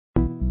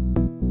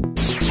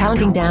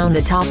counting down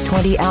the top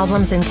 20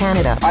 albums in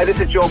Canada. Hi,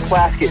 this is Joel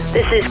Plaskett.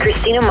 This is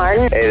Christina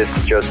Martin. Hey, this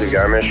is Joseph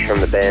Garmish from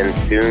the band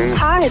Soon.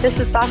 Hi, this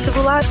is Sasha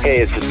Bulat.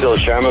 Hey, it's Cecilia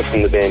Sharma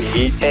from the band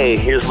Heat. Hey,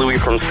 here's Louis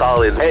from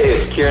Solid. Hey,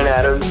 it's Kieran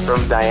Adams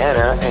from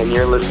Diana, and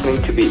you're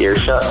listening to the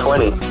Earshot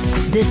 20.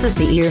 This is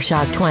the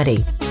Earshot 20.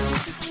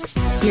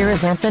 Here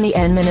is Anthony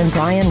Enman and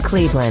Brian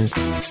Cleveland.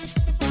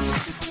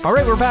 All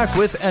right, we're back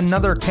with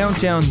another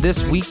countdown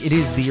this week. It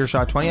is the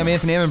Earshot 20. I'm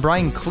Anthony Enman,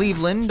 Brian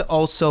Cleveland,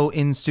 also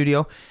in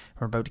studio.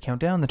 We're about to count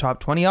down the top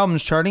 20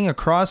 albums charting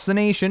across the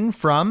nation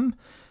from...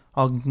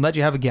 I'll let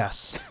you have a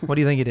guess. What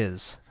do you think it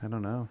is? I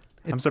don't know.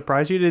 I'm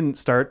surprised you didn't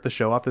start the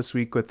show off this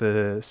week with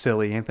the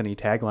silly Anthony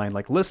tagline,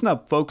 like, listen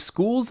up, folks,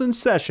 school's in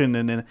session,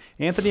 and then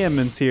Anthony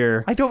Edmonds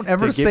here. I don't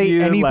ever say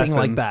anything lessons.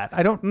 like that.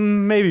 I don't...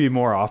 Maybe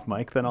more off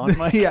mic than on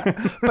mic.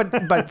 Yeah,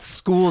 but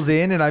school's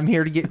in, and I'm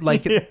here to get,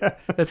 like, yeah.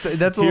 that's a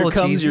little Here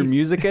comes cheesy. Your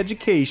music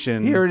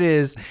education. Here it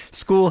is.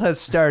 School has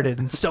started,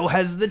 and so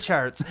has the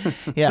charts.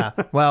 Yeah,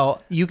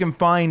 well, you can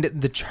find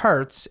the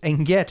charts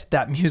and get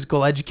that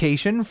musical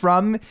education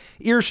from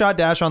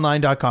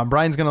earshot-online.com.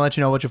 Brian's going to let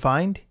you know what you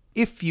find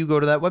if you go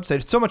to that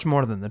website. It's so much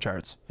more than the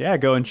charts. Yeah,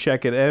 go and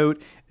check it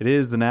out. It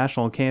is the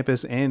National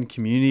Campus and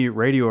Community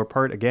Radio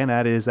Report. Again,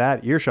 that is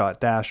at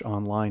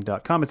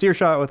earshot-online.com. It's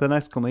earshot with an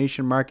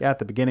exclamation mark at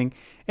the beginning,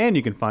 and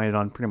you can find it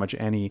on pretty much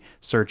any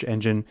search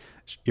engine.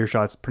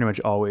 Earshot's pretty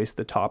much always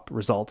the top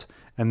result.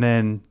 And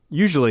then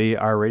usually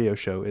our radio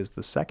show is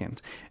the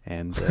second,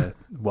 and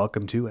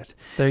welcome to it.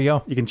 There you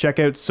go. You can check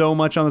out so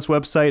much on this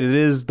website. It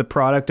is the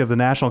product of the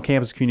National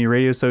Campus Community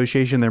Radio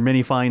Association. There are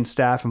many fine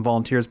staff and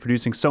volunteers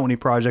producing so many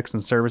projects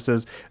and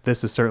services.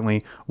 This is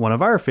certainly one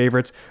of our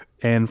favorites.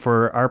 And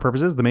for our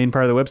purposes, the main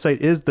part of the website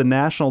is the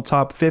national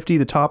top 50,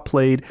 the top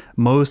played,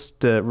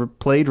 most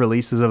played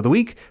releases of the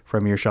week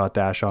from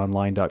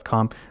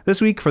earshot-online.com. This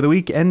week, for the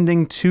week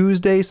ending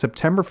Tuesday,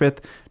 September 5th,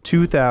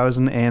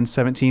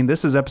 2017.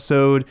 This is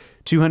episode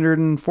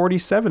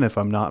 247, if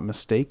I'm not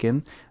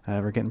mistaken.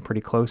 We're getting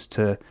pretty close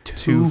to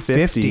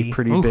 250.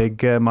 Pretty Ooh.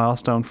 Big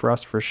milestone for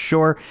us for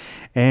sure.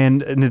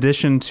 And in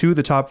addition to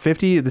the top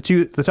 50,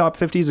 the top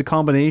 50 is a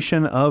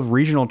combination of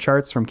regional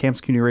charts from campus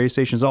community radio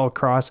stations all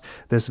across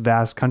this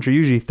vast country,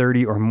 usually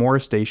 30 or more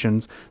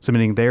stations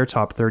submitting their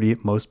top 30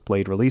 most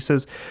played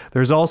releases.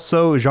 There's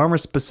also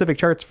genre-specific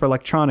charts for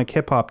electronic,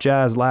 hip-hop,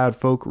 jazz, loud,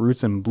 folk,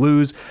 roots, and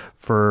blues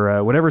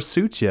for whatever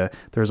suits you.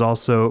 There's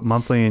also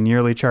monthly and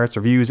yearly charts,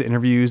 reviews,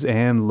 interviews,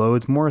 and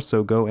loads more.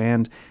 So go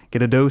and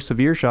get a dose of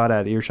Earshot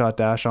at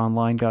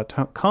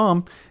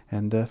earshot-online.com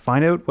and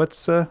find out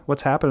what's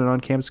happening on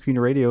campus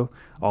community radio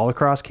all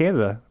across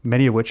Canada,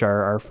 many of which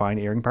are our fine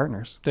airing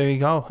partners. There you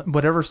go.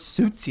 Whatever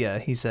suits you,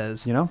 he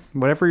says. You know,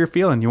 whatever you're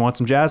feeling. You want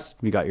some jazz?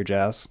 We got your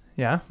jazz.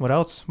 Yeah. What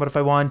else? What if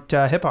I want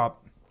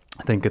hip-hop?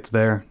 I think it's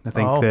there. I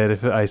think that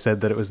if I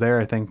said that it was there,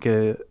 I think,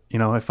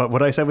 if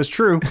what I said was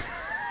true...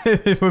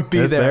 It would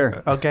be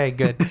there. Okay,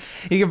 good.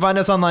 You can find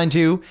us online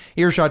too,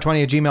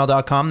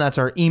 earshot20@gmail.com. That's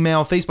our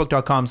email,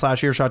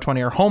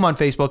 facebook.com/earshot20, our home on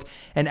Facebook,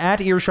 and at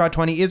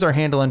earshot20 is our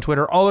handle on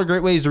Twitter. All are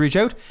great ways to reach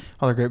out.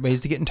 All are great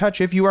ways to get in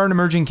touch. If you are an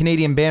emerging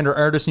Canadian band or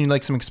artist and you'd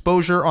like some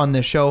exposure on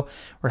this show,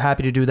 we're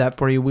happy to do that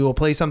for you. We will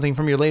play something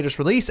from your latest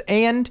release,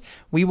 and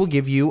we will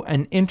give you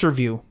an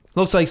interview.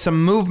 Looks like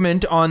some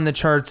movement on the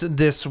charts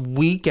this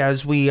week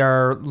as we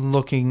are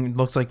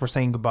looks like we're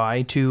saying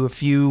goodbye to a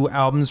few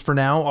albums for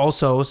now.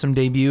 Also some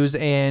debuts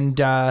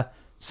and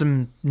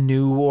some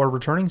new or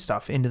returning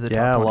stuff into the top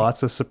 20. Yeah,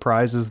 lots of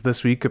surprises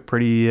this week. A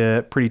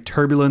pretty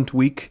turbulent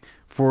week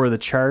for the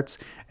charts.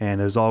 And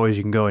as always,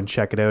 you can go and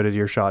check it out at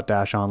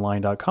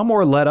earshot-online.com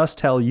or let us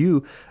tell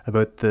you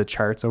about the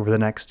charts over the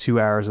next 2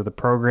 hours of the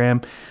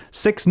program.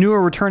 6 new or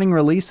returning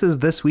releases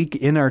this week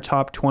in our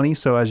top 20.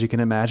 So as you can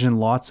imagine,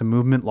 lots of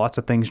movement, lots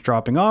of things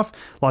dropping off,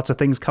 lots of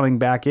things coming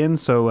back in.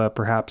 So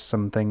perhaps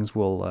some things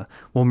will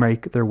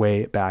make their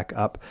way back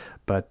up.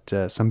 But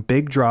some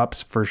big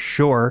drops for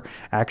sure.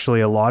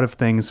 Actually, a lot of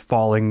things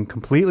falling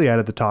completely out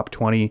of the top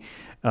 20.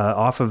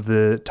 Off of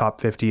the top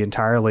 50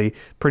 entirely.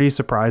 Pretty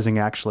surprising,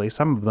 actually,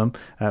 some of them.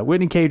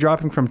 Whitney K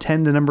dropping from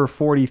 10 to number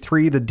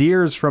 43. The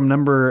Deers from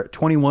number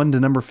 21 to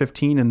number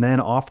 15, and then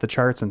off the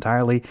charts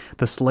entirely.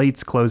 The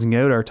Slates closing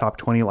out our top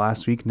 20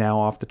 last week, now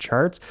off the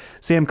charts.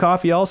 Sam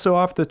Coffey also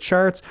off the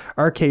charts.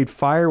 Arcade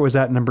Fire was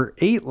at number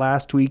 8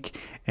 last week,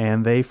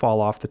 and they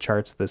fall off the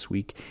charts this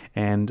week.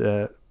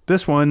 And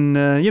this one,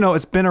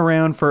 it's been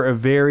around for a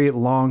very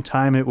long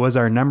time. It was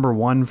our number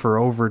 1 for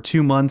over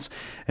 2 months,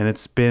 and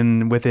it's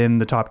been within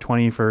the top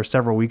 20 for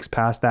several weeks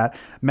past that.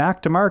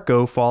 Mac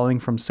DeMarco falling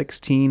from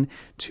 16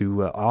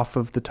 to off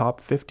of the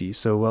top 50.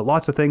 So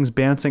lots of things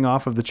bouncing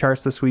off of the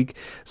charts this week.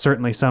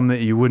 Certainly some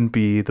that you wouldn't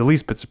be the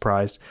least bit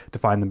surprised to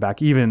find them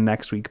back, even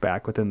next week,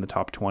 back within the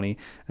top 20.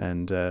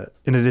 And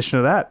in addition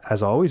to that,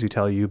 as always, we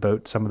tell you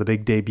about some of the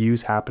big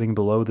debuts happening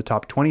below the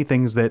top 20,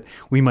 things that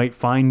we might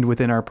find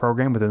within our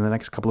program within the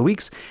next couple couple of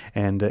weeks,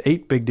 and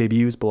 8 big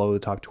debuts below the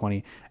top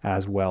 20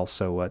 as well.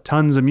 So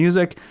tons of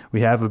music. We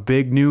have a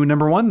big new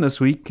number 1 this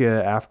week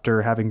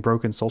after having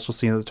broken Social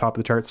Scene at the top of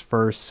the charts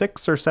for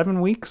 6 or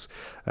 7 weeks.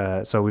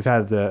 So we've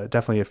had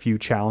definitely a few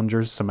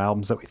challengers, some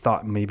albums that we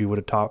thought maybe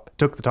would have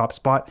took the top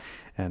spot.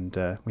 And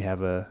we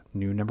have a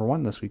new number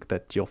 1 this week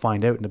that you'll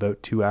find out in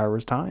about 2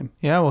 hours' time.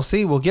 Yeah, we'll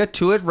see. We'll get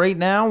to it right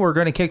now. We're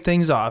going to kick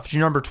things off. It's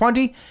your number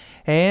 20.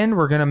 And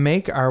we're going to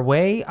make our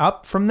way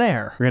up from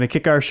there. We're going to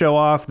kick our show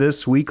off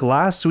this week.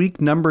 Last week,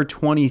 number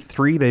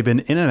 23. They've been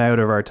in and out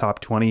of our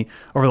top 20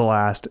 over the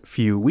last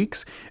few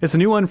weeks. It's a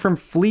new one from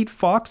Fleet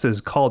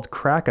Foxes called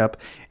Crack Up,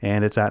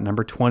 and it's at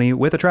number 20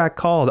 with a track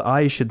called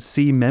I Should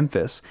See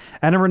Memphis.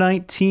 At number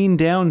 19,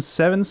 down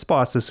 7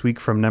 spots this week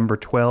from number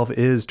 12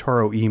 is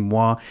Toro y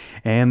Moi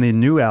and the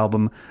new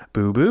album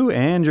Boo Boo,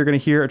 and you're going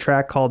to hear a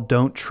track called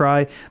Don't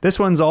Try. This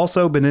one's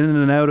also been in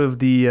and out of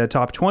the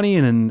top 20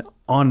 and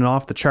on and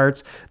off the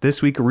charts.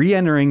 This week,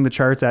 re-entering the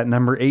charts at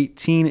number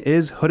 18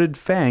 is Hooded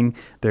Fang.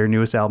 Their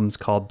newest album's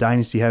called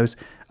Dynasty House.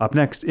 Up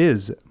next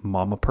is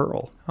Mama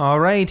Pearl. All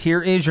right,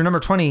 here is your number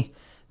 20.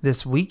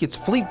 This week, it's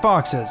Fleet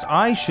Foxes,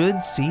 I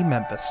Should See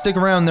Memphis. Stick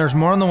around, there's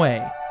more on the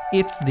way.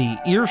 It's the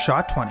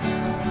Earshot 20.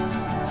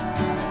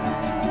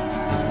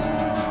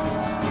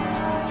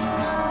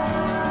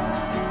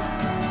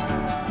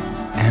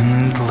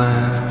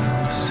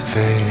 Endless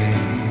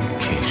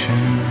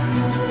vacation,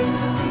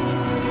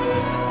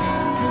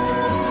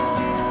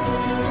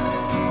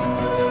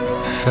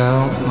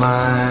 felt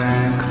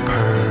like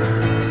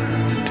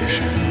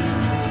perdition.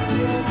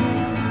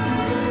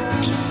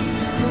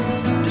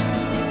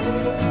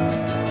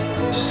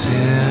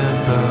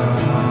 Sybarite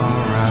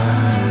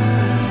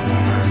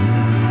woman,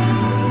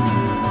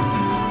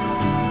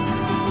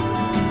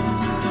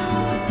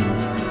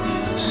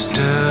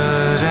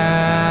 stood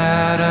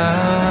at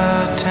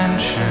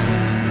attention,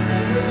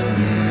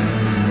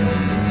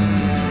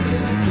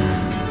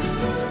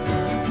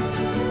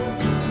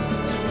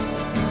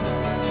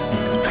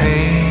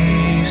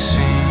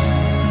 pacing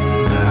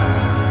the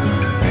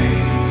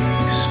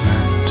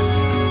basement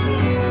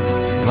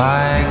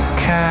like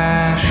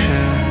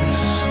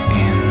Cassius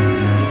in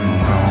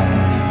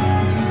Rome.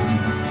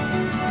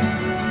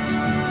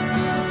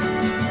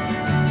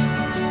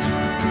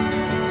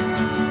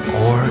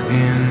 Or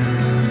in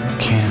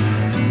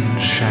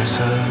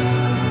Kinshasa.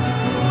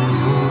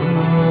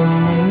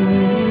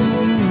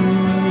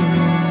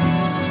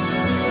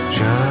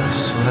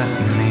 Just let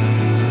me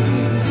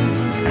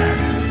at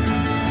it.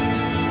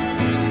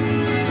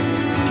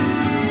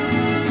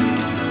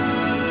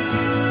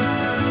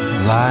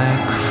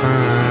 Like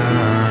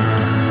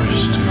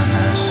first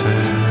Manassas,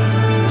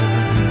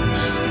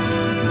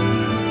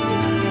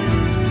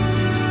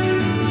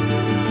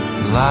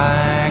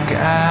 like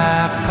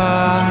Appomattox,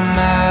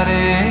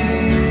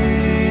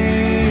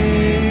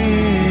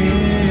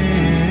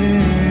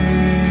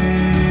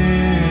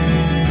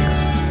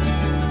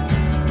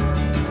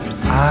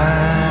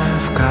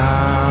 I've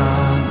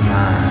got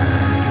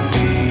my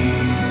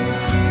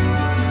teeth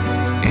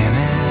in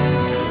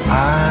it. I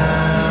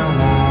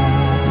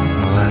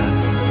won't let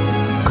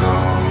go.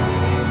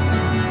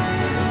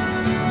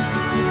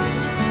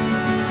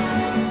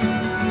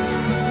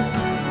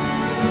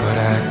 But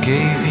I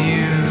gave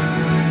you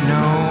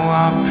no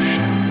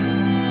option.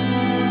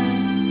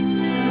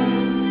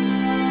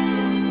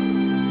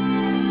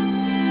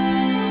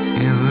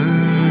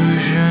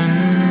 Illusion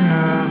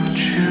of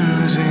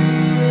choosing.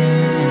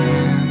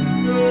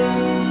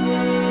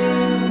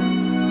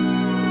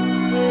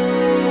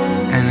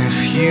 And if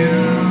you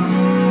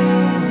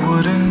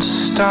wouldn't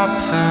stop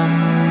them,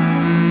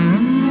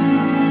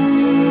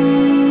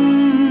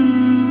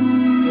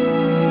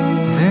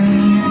 then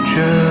you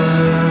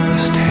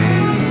just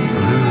hate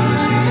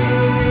losing.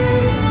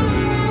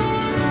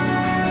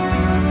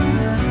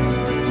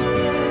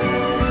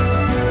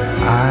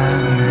 I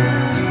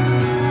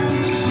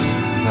miss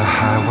the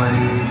highway.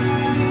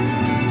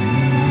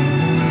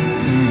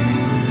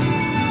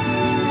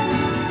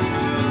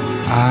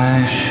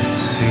 I should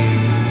see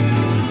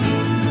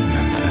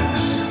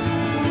Memphis.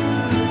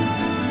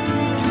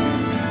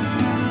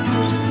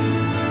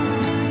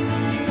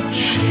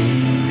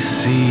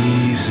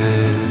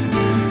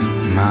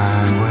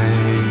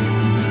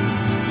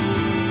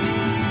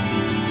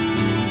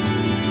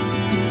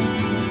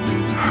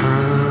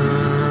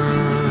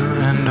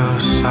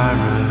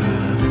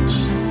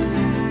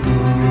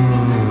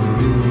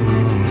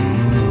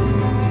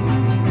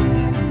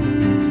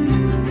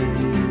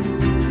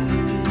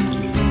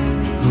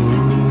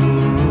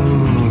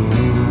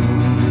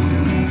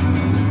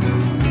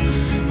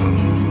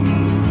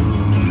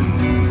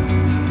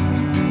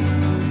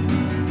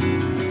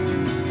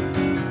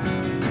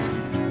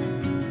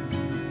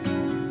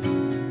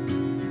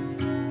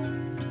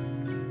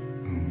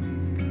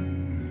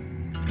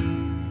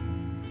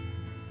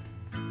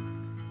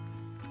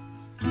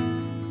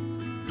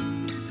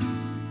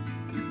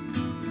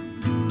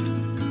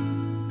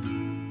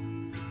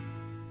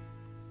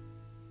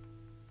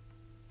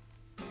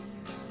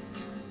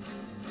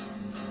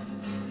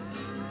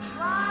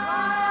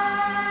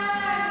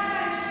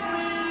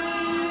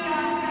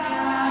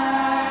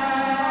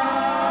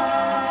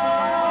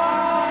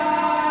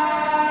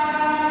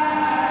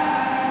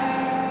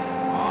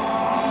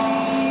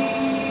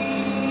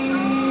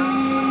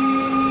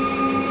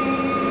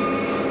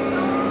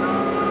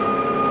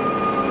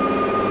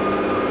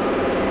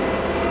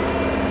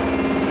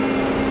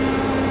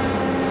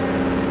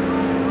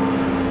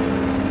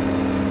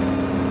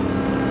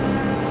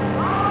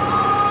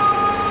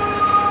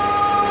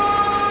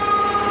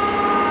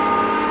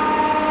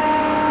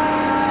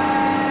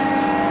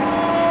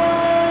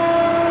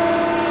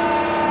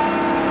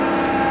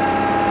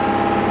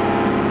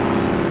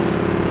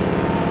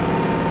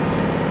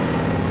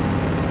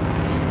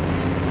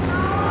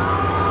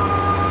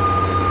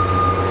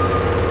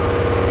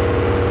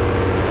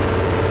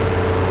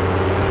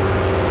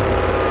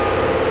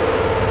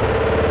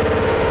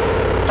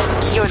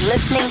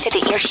 to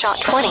the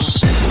Earshot 20.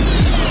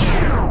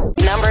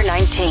 Number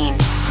 19.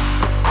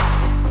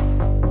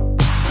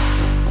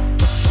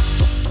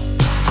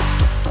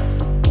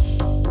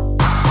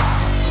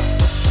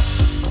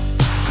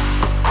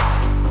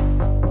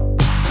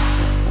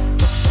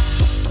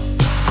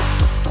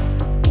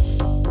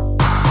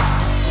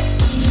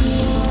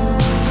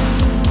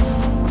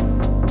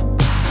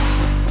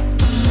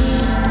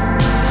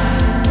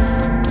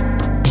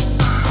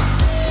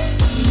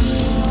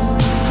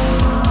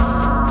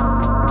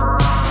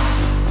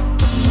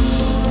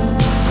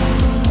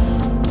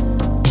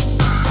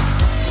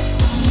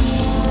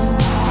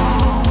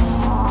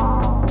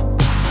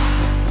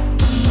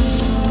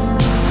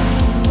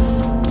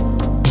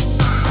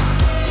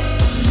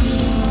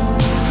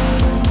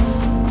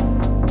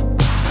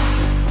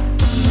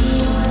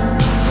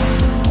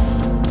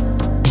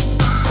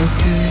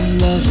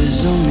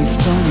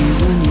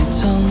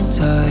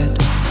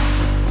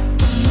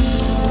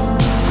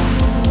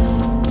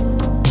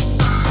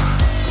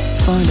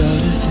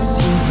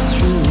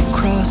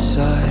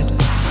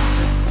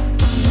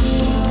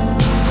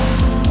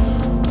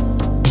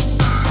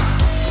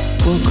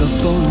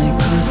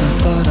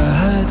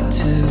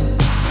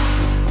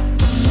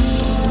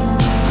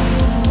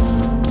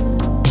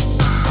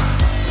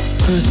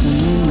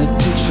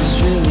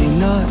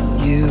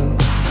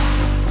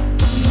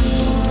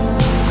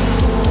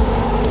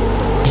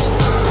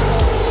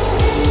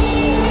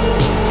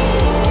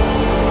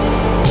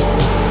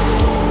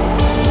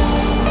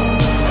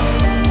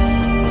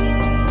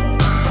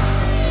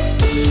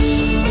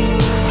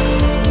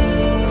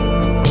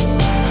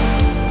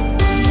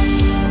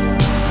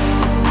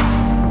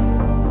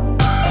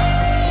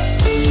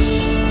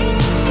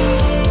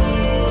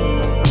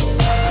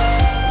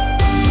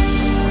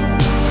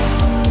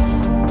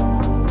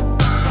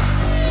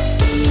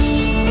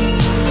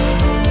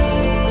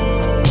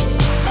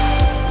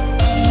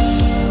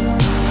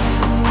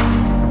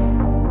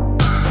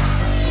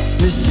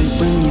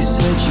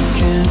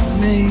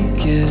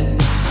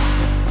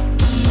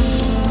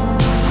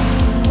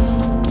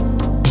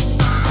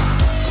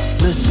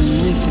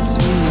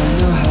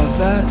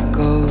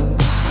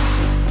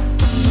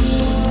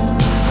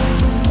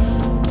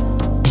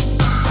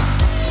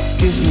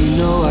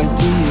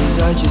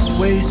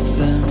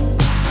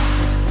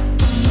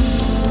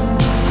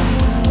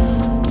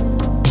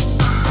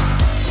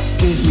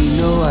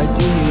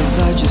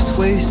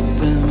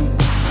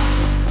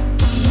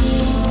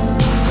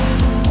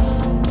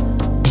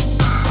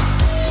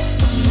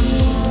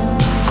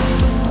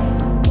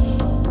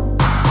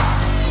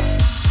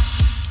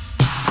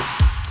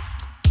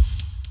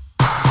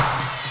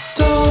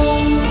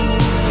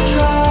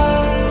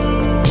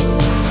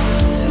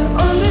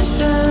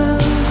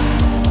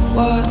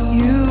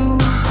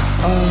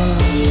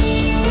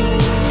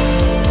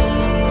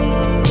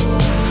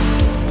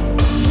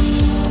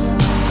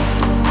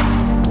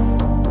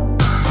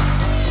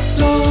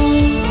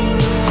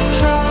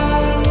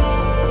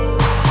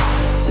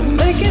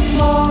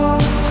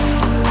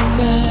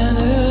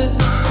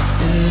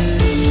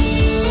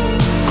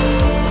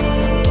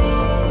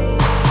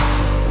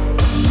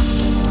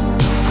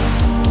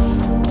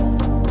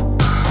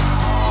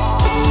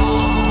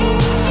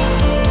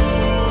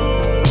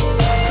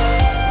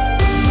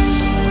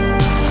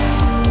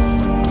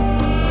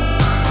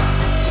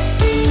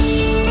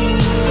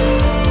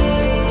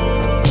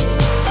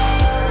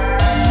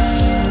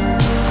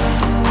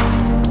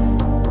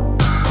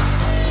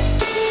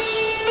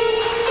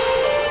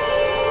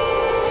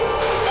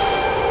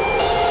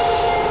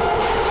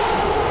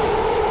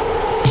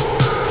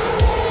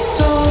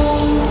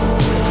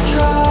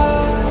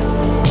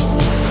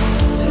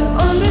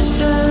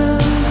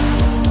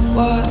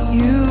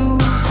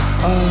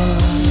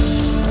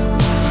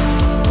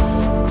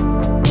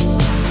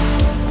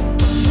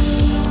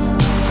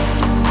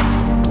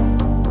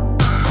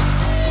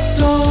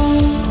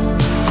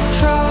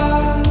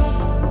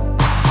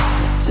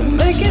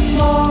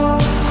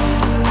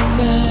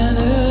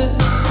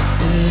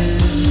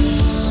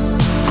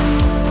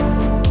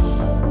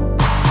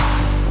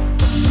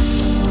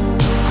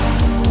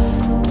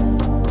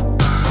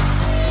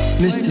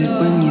 Missed it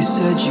when you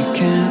said you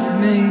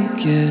can't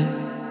make it.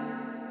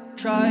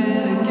 Try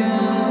it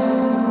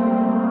again.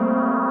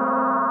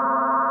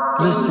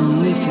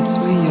 Listen, if it's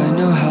me, I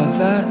know how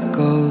that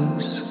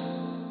goes.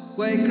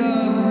 Wake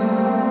up.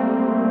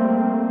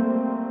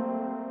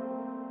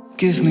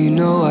 Give me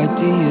no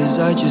ideas,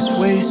 I just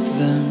waste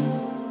them.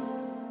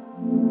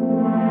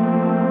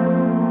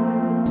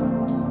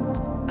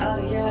 Oh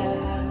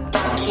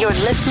yeah. You're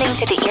listening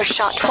to the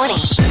Earshot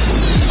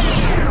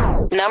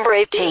 20. Number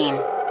 18.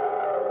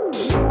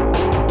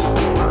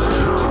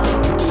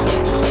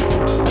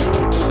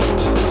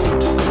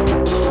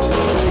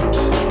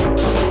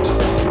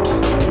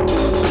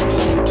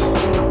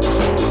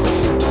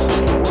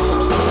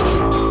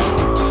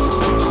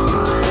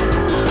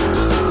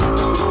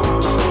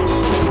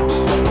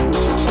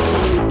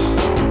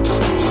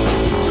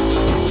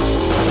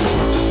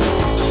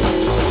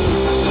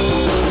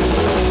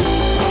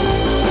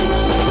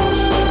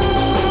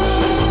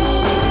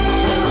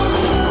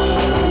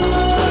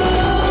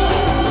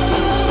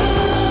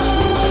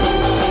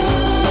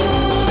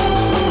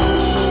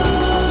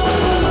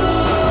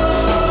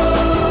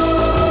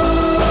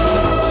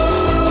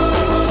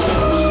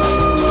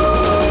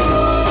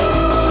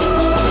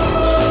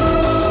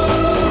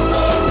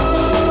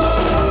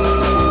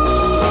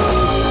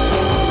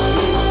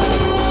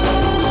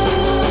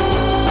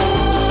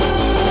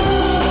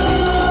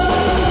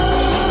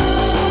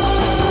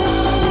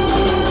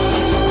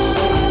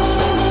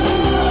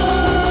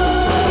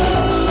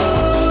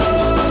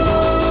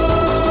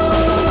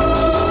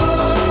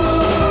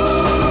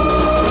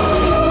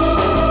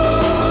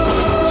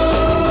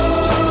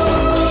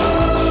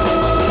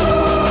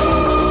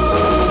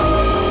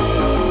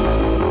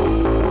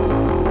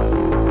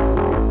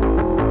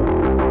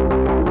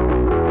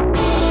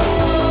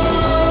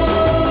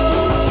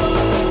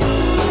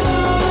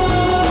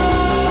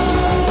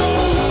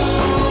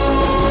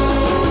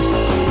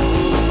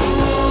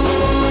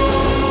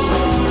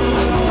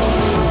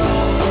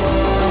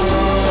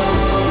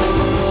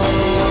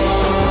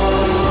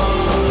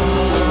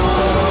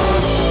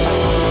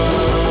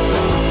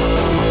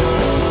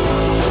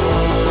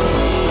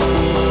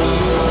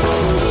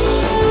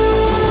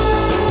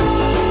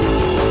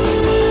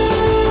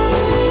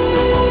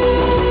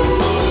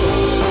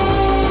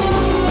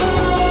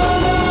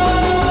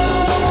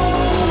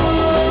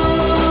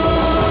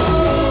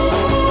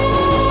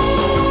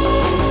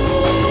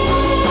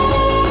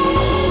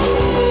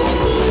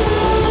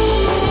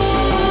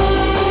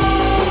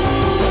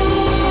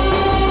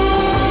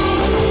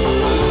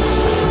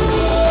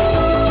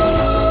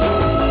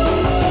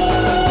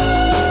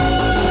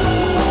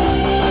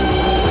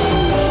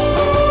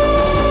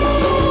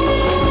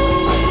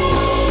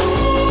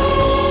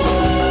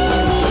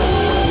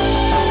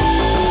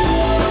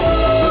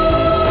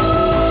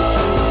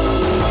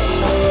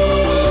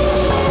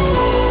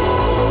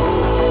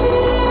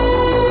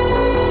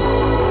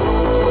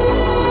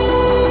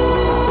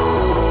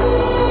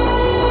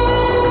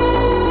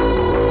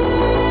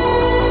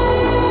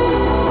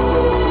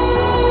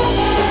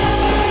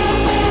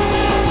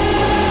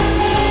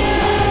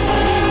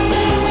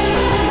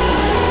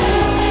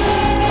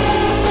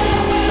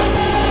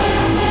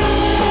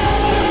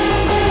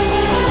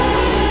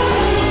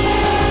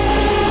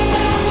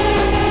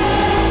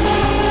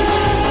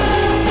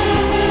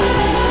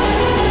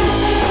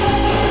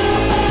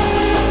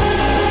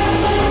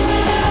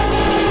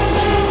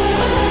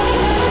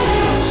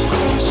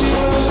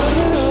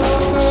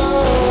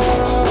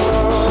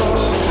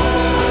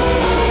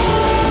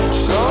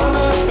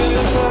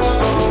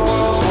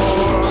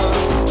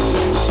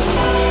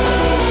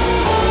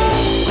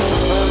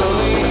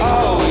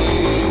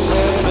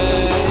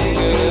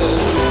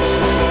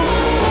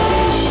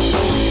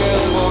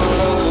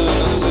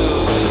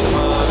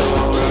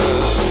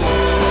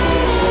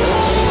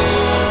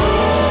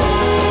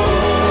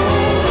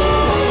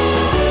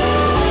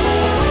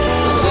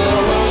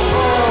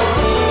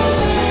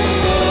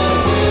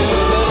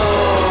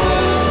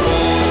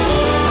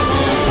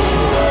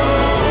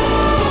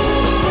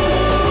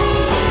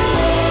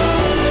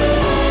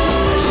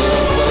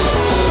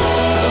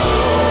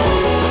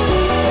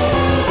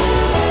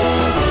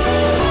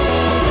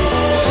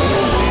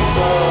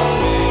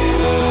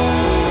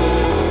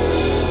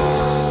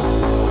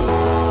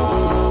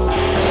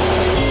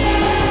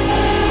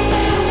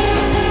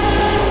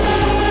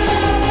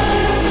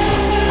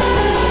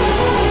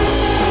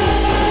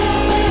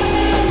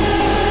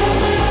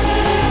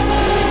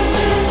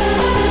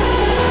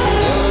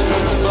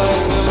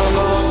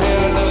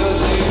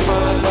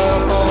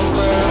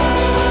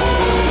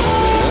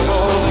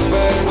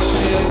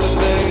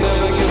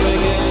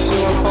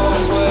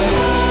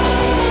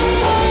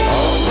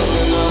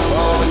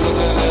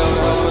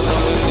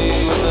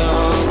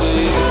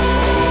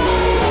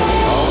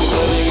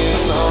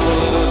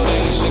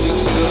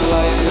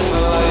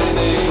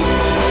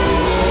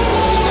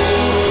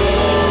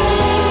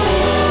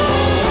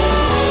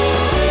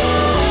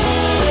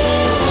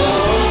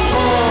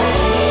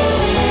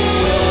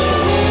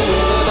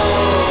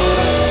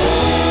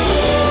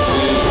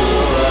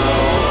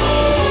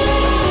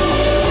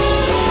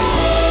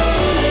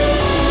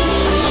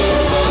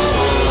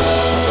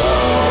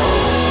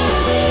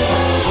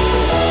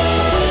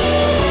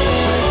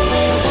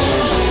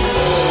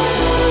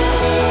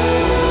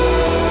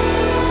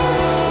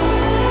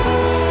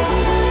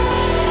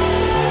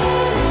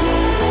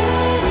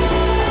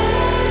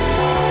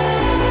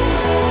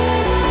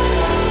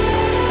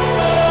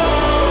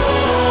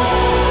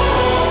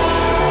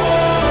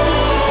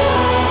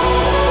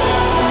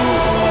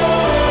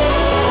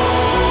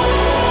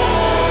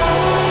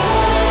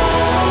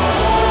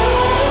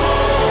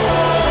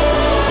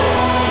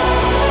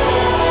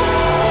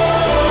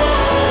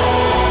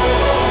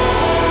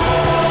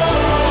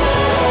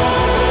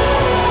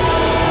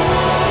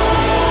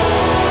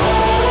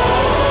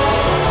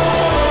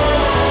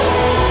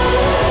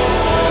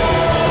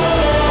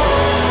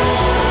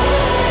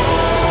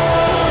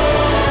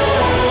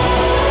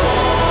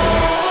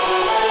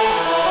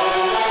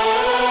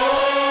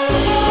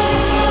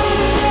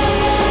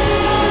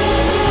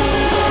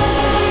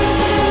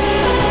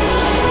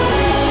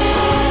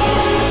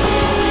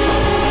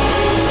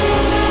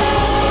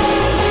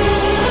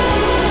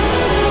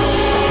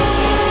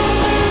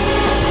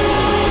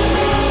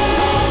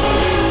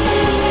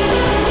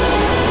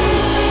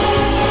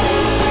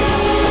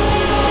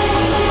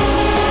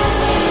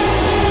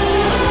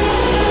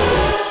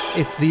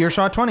 the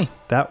Earshot 20.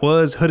 That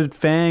was Hooded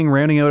Fang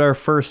rounding out our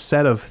first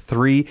set of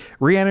 3.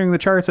 Re-entering the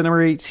charts at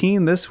number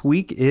 18 this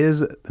week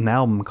is an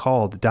album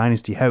called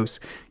Dynasty House.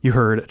 You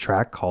heard a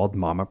track called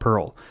Mama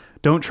Pearl.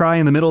 Don't Try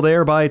in the Middle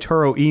there by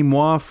Toro y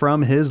Moi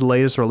from his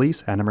latest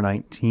release at number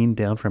 19,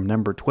 down from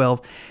number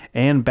 12.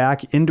 And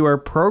back into our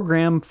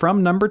program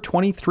from number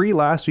 23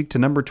 last week to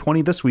number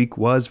 20 this week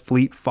was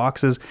Fleet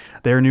Foxes.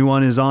 Their new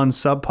one is on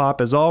Sub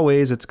Pop as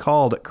always. It's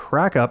called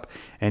Crack Up.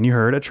 And you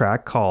heard a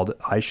track called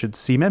I Should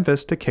See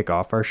Memphis to kick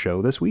off our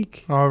show this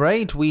week. All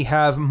right, we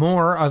have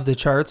more of the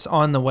charts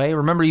on the way.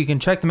 Remember, you can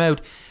check them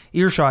out,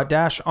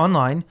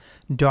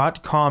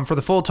 earshot-online.com, for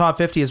the full top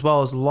 50, as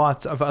well as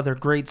lots of other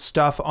great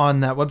stuff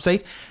on that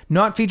website.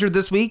 Not featured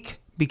this week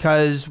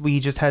because we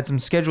just had some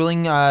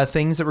scheduling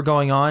things that were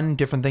going on,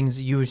 different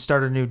things. You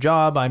started a new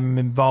job. I'm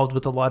involved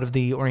with a lot of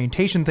the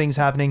orientation things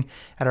happening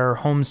at our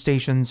home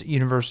station's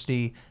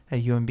university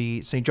at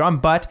UMB St. John,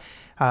 but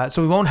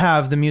so we won't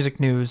have the music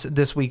news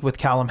this week with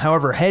Callum.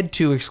 However, head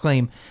to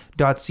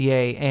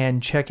exclaim.ca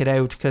and check it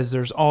out, because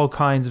there's all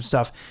kinds of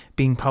stuff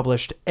being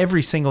published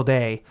every single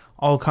day,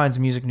 all kinds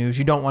of music news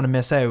you don't want to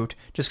miss out.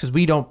 Just because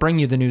we don't bring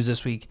you the news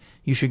this week,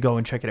 you should go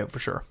and check it out for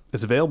sure.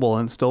 It's available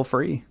and it's still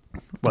free.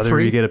 Whether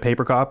you get a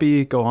paper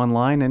copy, go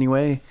online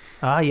anyway.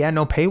 Yeah,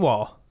 no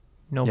paywall.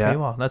 No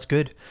paywall. That's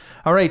good.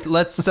 All right,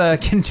 let's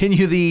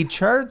continue the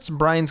charts.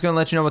 Brian's going to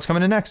let you know what's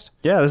coming in next.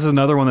 Yeah, this is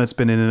another one that's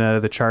been in and out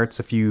of the charts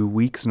a few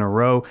weeks in a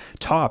row.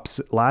 Tops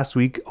last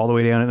week all the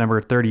way down at number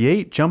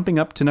 38, jumping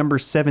up to number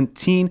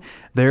 17.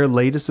 Their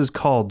latest is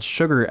called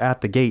Sugar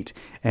at the Gate,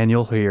 and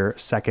you'll hear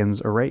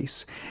Seconds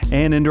Erase.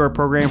 And into our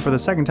program for the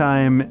second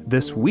time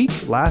this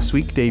week, last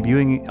week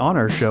debuting on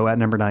our show at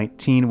number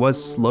 19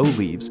 was Slow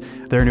Leaves.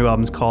 Their new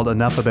album's called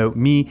Enough About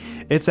Me.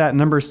 It's at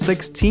number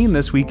 16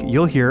 this week.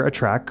 You'll hear a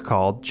track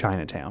called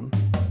Chinatown.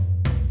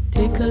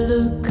 Take a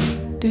look,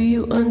 do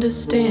you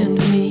understand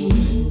me?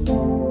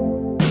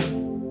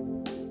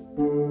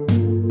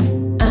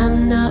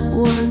 I'm not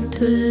one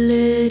to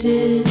let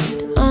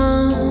it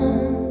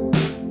on.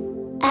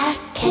 I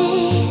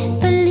can't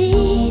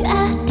believe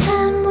our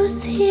time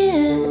was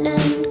here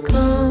and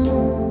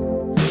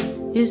gone.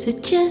 Is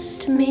it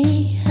just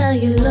me? How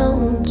you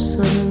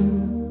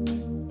lonesome?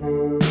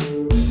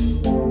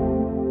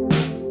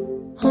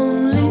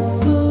 Only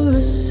for a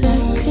second.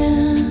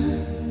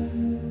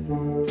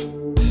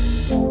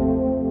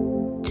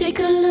 Take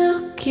a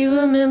look, you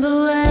remember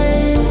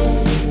why?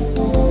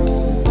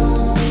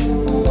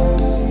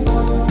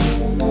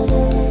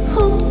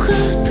 Who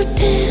could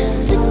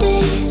pretend the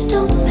days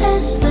don't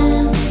pass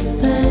them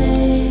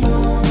by?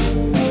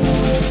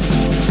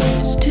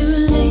 It's too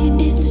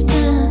late, it's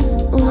done,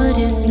 what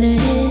is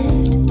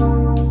left?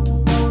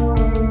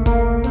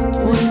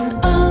 When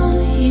all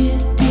you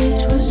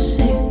did was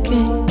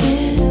second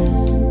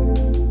guess,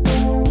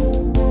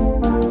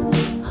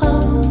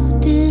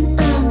 holding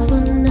on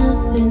for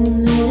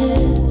nothing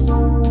less.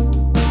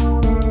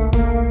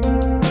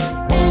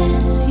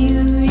 As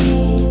you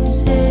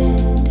reset,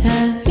 I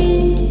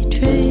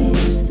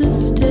retrace the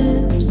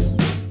steps.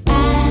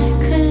 I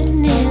could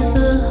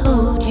never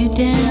hold you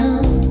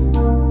down,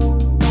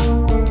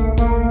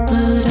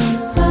 but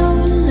I'm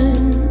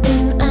falling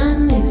and I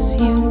miss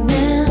you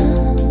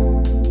now.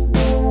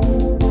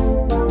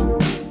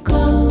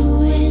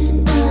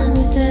 Going on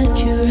without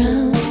you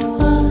around,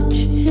 watch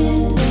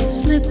it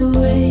slip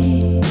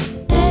away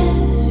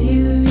as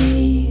you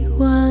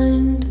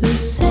rewind, the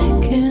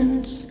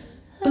seconds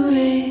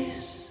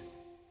erase.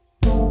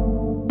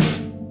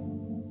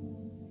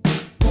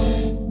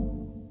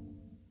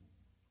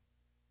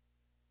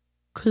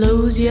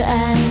 Close your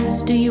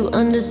eyes, do you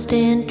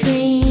understand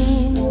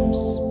dreams?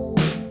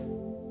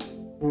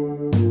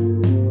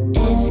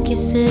 Ask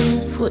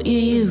yourself what you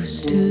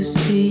used to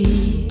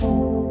see.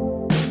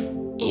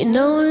 You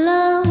no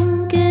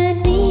longer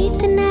need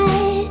the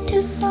night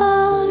to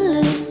fall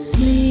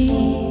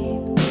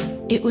asleep.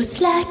 It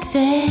was like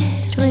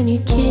that when you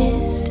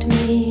kissed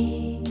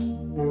me.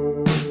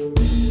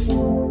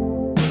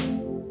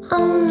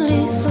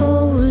 Only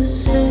for a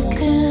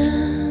second.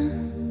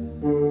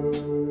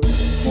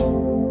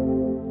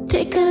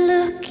 Take a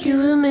look, you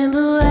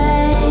remember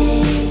why?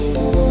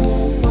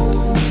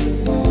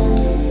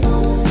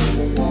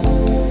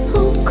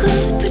 Who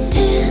could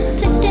pretend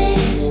the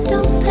days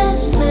don't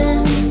pass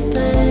them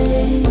by?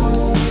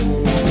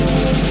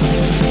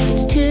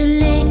 It's too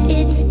late,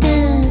 it's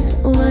done,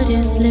 what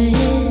is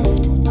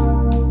left?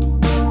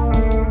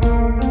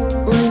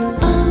 When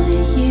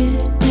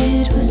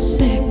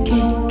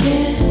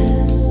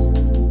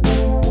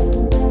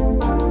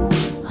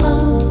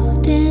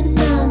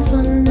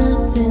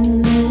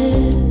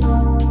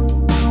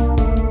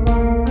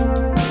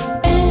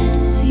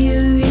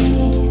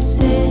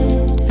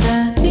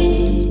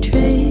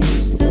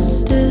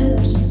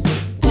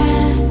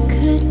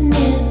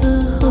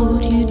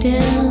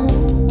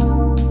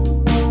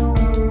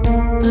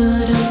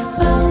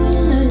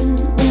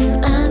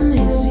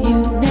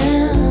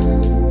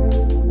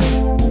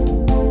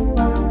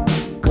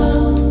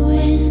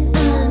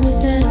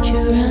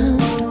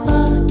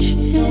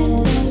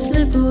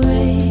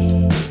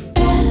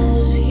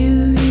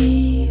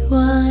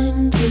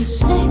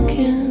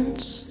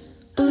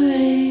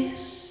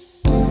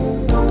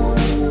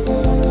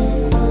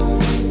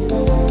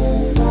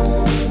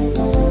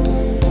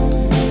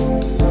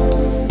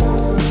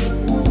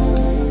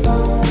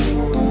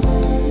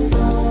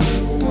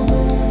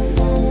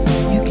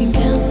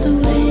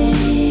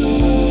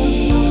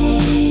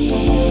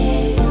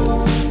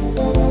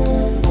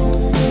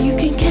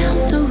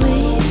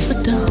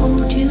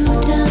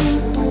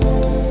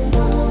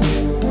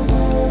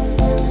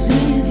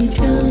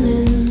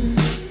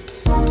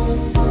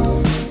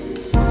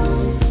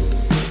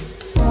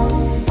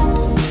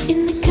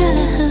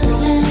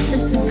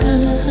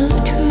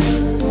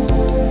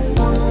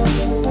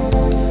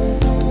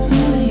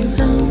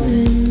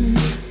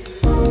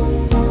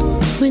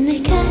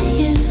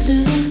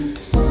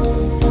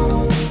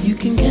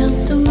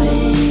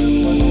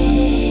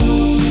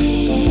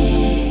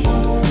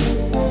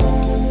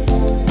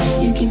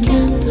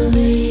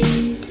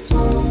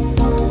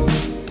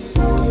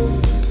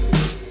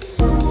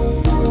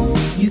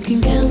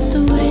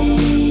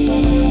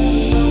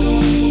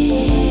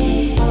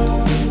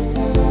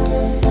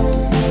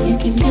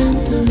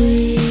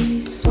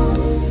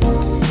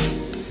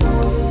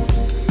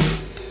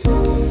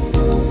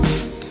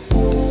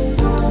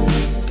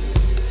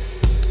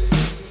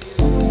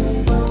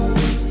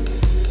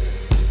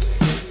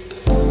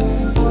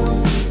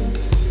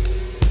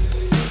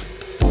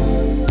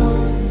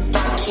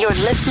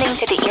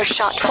listening to the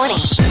Earshot 20.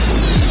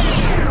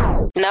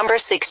 Number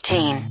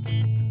 16.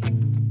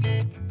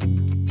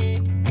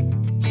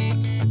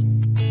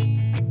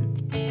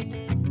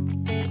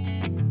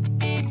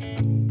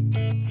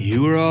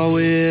 You were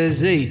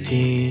always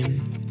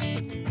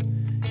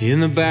 18 in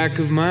the back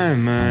of my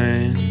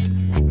mind,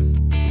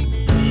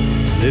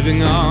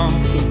 living off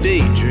of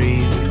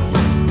daydreams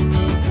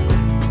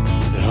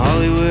at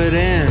Hollywood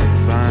and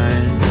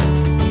Vine.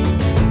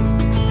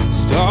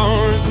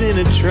 Stars in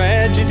a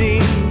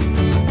tragedy,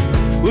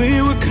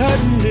 we were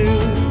cutting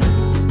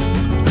loose,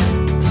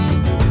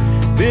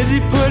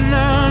 busy putting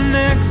our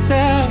necks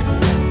out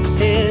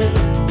and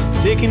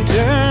taking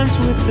turns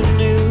with the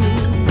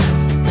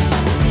news,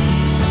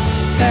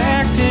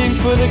 acting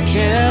for the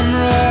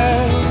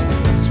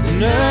cameras when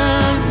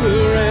none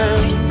were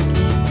around.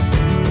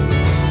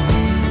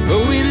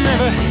 But we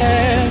never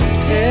had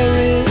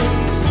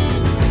Paris,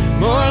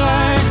 more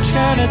like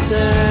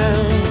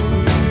Chinatown.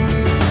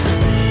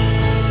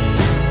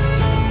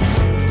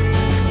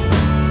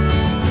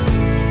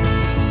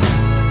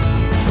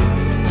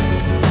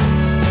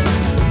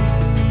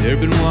 There'd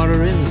been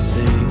water in the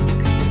sink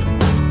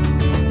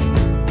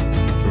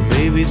for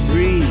maybe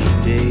 3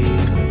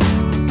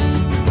 days.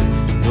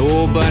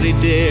 Nobody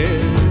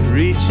dared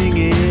reaching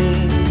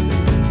in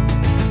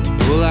to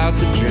pull out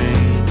the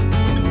drain.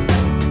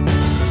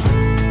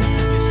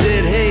 You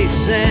said, hey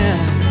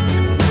Sam,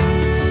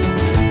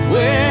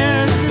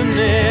 where's the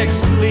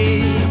next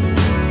lead?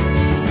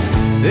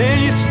 Then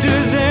you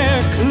stood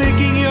there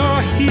clicking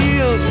your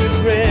heels with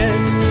red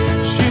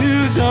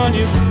shoes on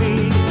your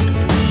feet.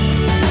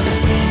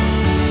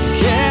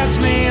 Cast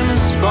me in the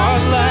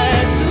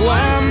spotlight, though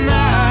I'm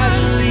not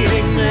a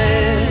leading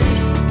man.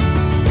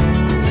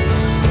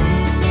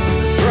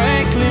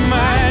 Frankly,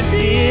 my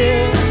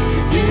dear,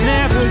 you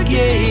never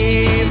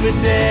gave a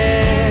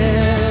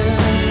damn.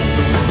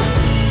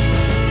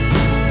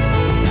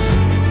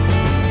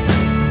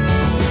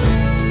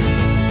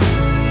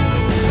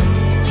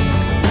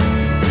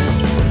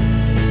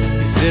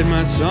 You said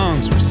my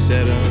songs were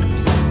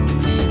setups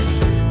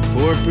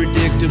for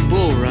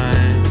predictable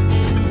rhymes.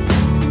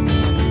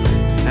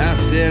 I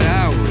said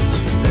I was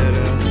fed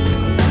up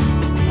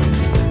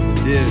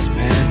with this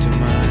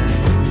pantomime.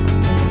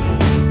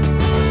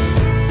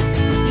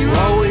 You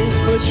always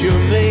put your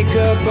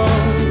makeup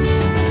on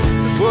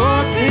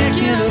before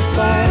picking a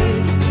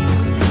fight.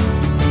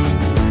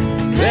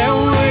 That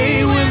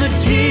way when the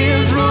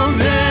tears roll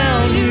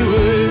down, you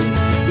would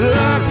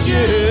look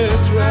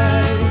just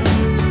right.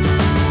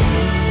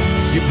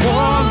 You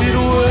pulled it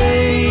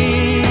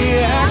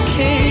away, I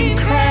came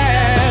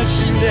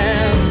crashing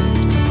down.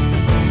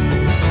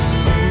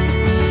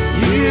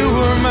 You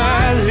were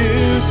my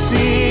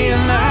Lucy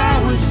and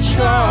I was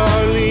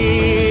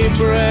Charlie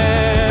Brown.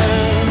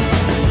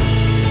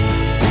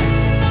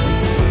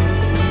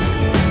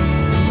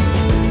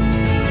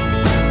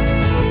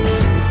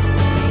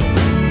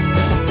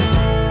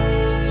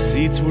 The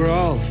seats were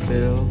all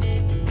filled,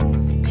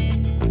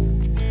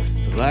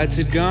 the lights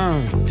had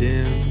gone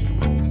dim,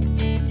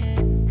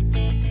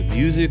 the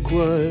music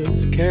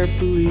was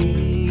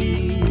carefully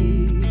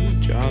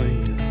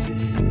drawing us in.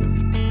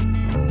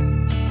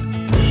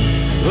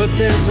 But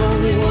there's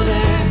only one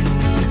act,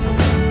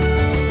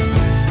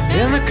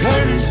 and the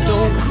curtains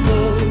don't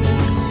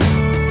close.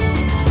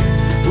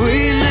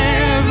 We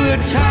never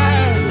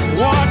tired of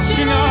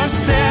watching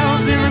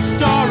ourselves in the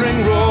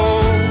starring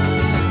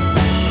roles,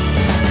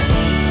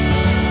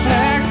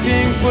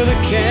 acting for the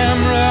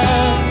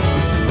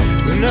cameras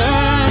when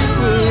none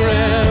were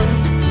around.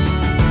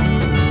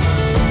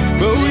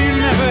 But we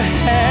never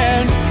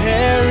had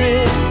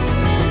Paris,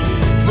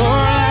 more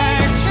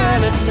like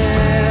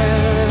Chinatown.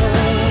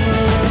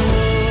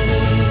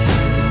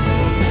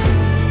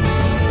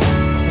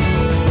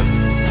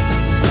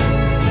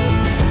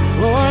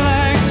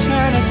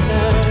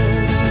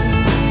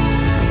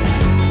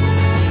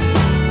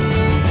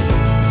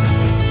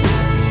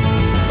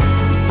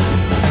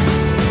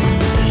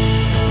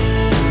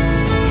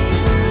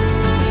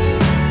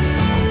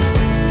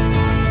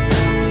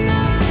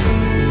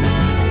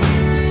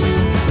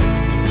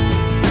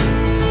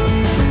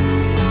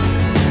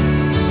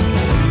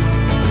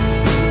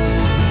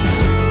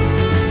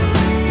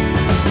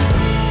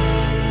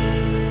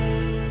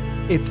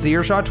 It's the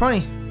Earshot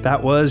 20.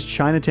 That was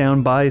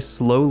Chinatown by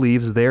Slow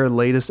Leaves, their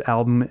latest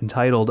album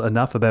entitled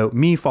Enough About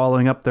Me,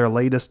 following up their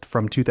latest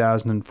from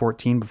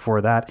 2014. Before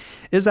that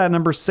is at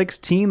number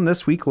 16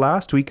 this week.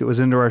 Last week it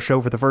was into our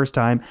show for the first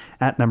time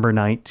at number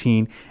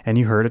 19, and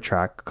you heard a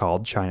track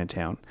called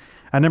Chinatown.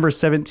 At number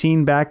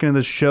 17, back into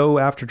the show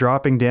after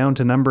dropping down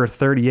to number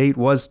 38,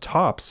 was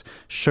Tops.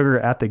 Sugar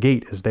at the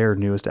Gate is their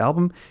newest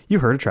album. You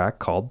heard a track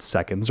called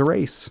Seconds a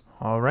Race.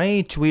 All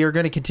right, we are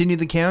going to continue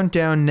the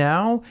countdown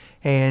now,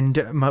 and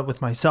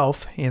with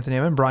myself, Anthony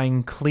Enman,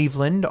 Brian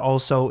Cleveland,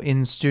 also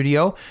in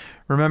studio.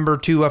 Remember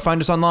to find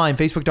us online,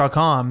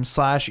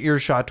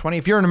 facebook.com/earshot20.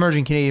 If you're an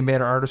emerging Canadian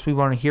band or artist, we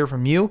want to hear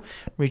from you.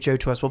 Reach out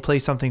to us. We'll play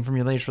something from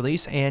your latest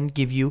release and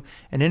give you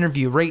an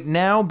interview. Right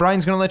now,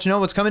 Brian's going to let you know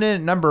what's coming in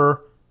at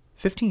number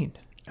 15.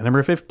 At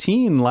number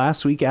 15,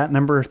 last week at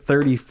number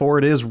 34,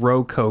 it is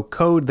Roco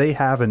Code. They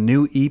have a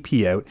new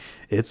EP out.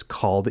 It's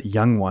called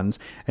Young Ones,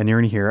 and you're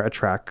going to hear a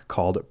track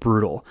called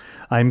Brutal.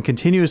 I'm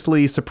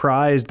continuously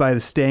surprised by the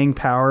staying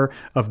power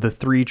of the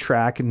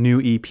 3-track new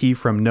EP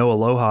from No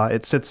Aloha.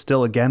 It sits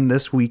still again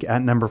this week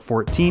at number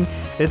 14.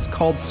 It's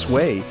called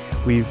Sway.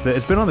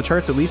 It's been on the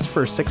charts at least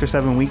for 6 or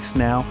 7 weeks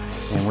now,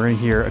 and we're going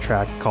to hear a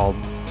track called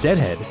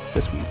Deadhead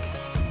this week.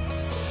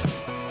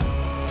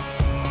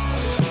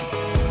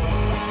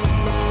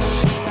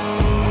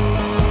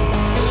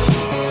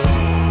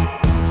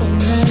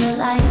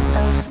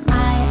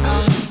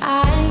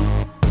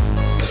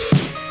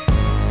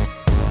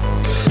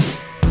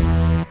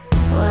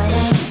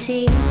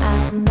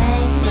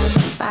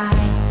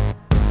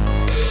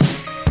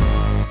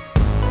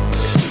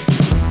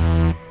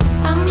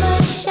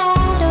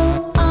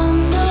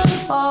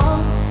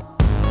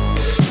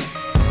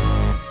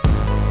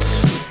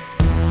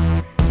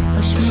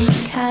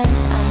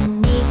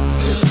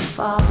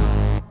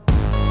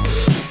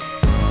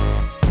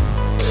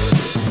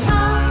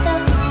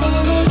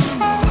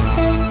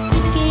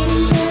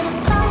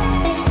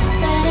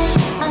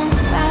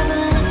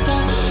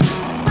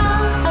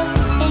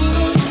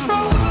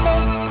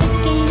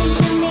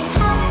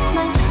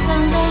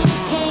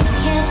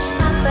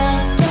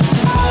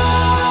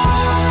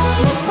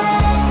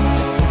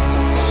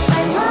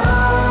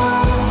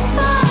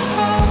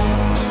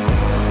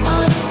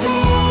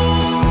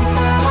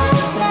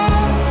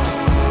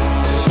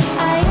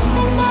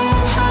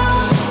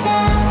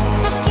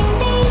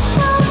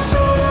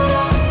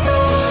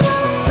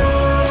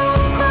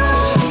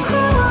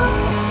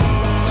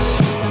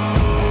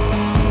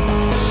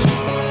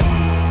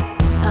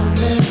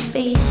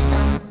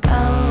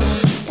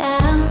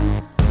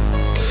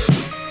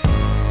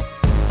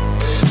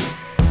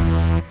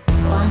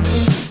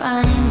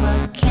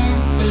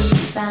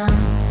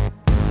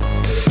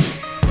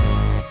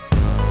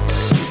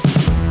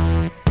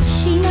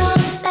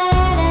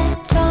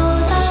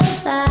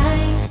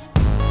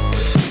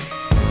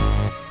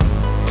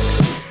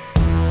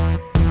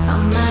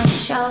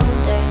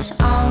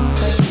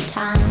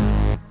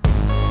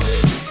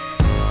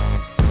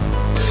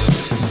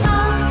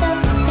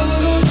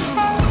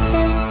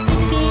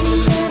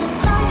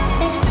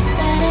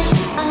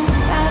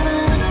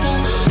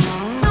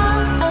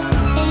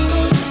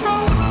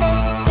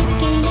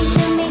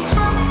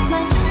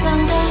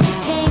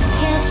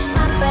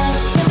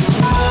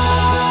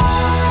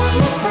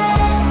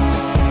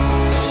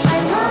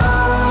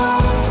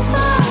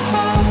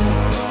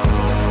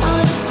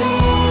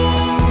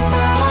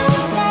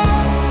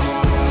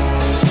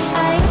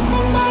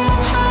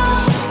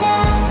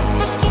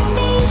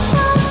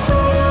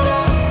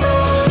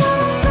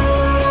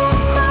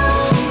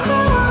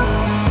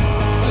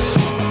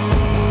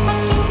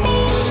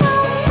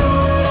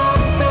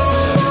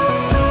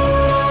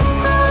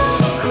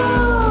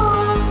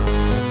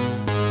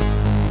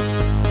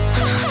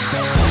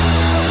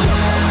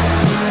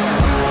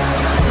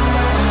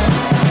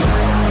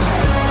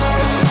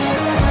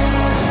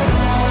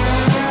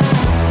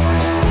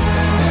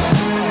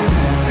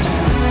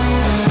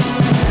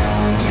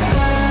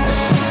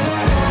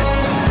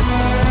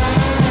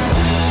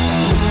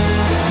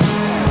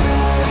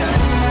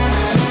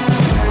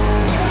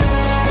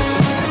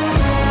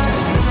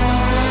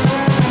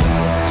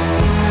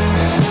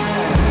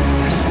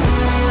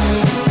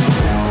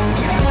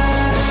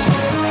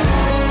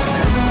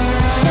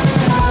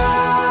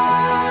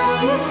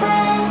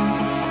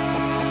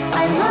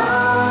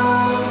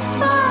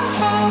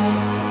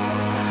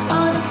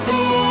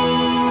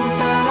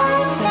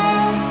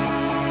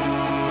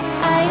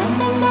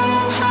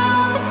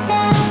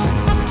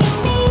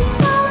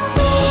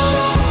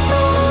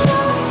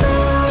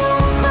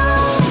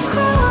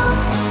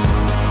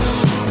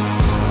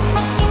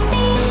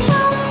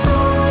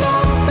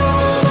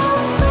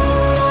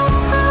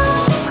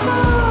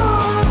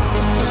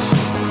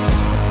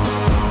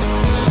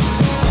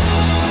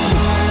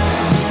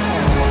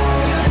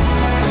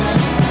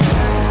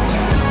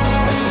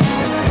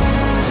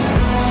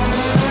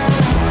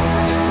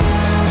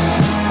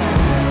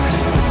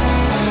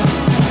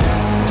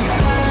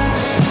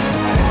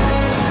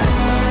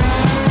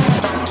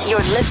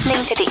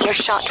 Listening to the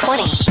Earshot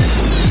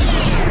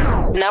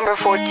 20. Number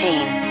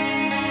 14.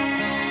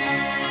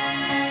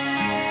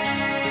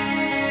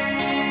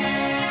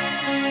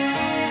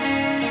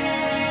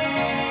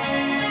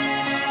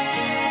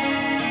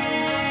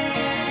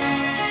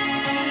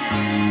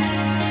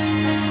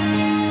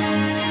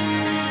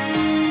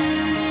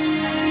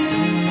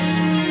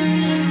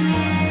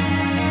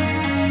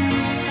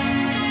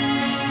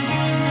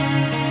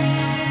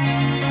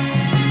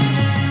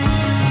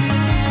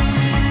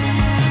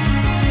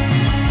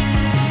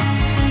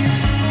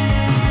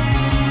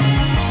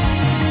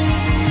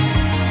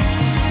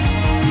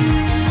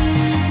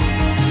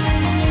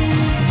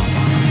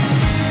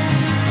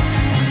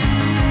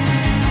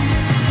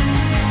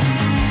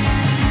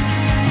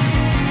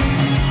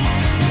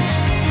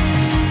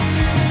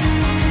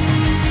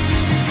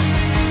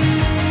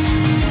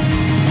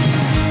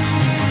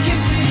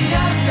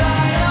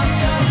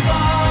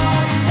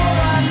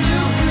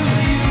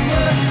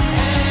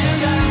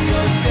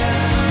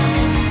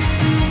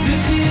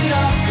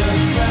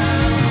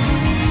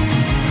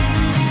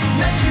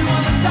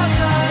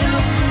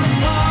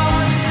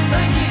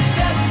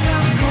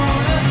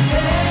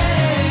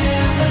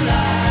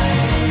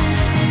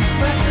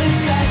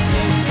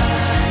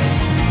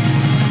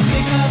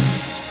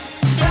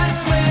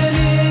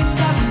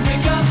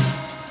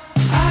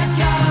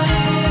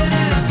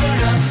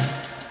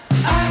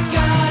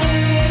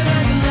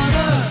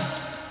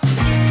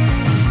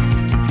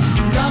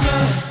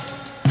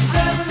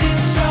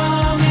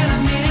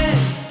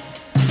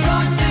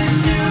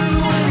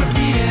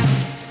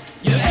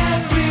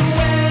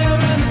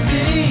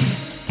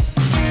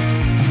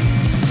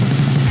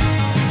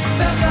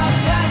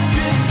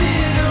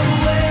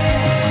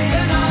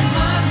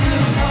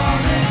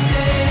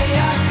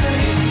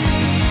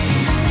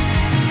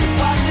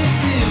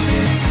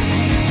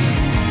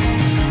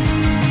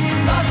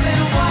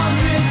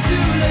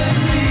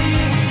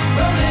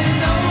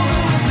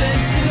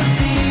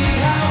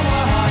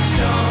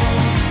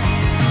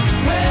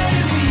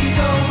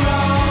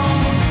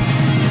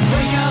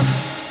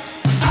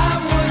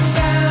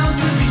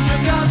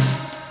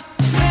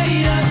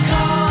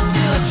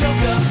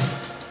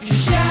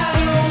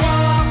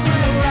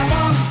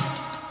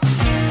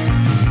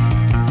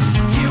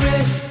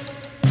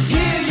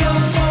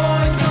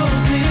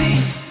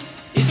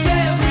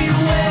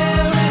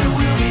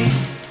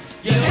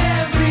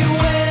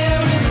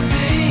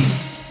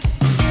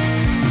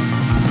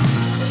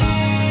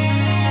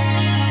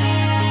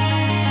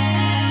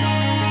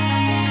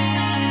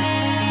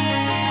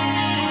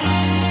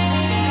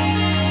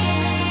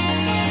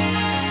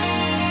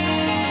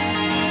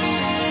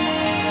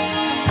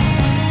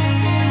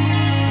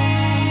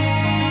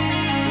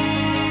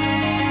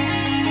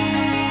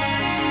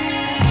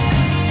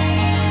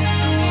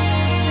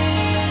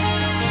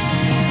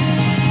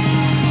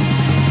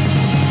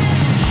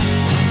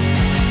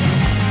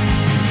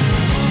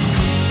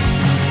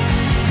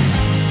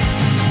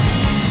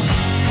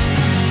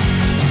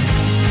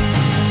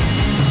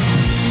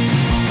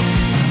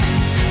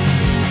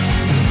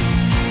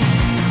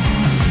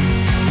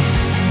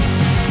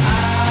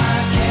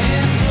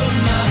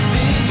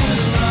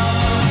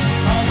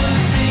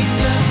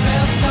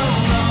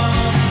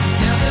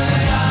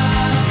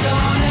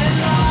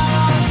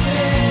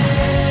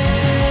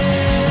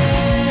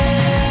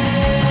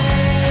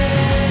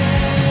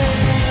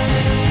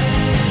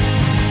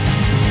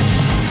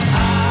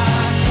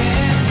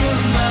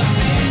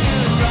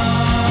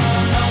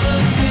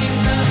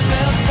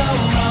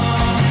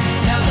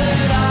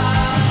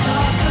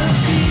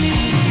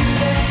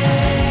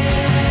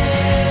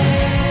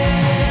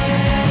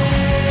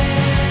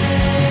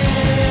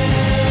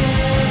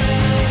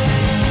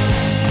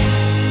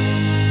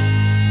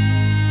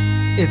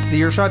 the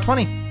Earshot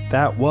 20.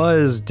 That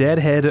was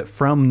Deadhead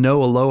from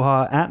No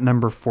Aloha at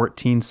number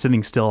 14,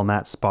 sitting still in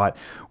that spot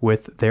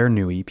with their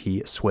new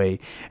EP, Sway.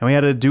 And we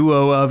had a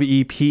duo of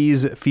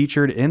EPs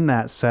featured in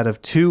that set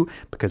of 2,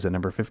 because at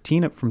number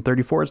 15, up from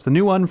 34, it's the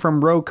new one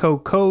from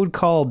Roco Code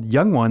called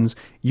Young Ones.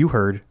 You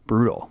heard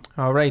Brutal.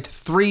 All right,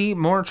 3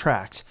 more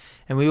tracks,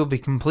 and we will be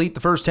complete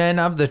the first 10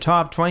 of the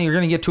top 20. You're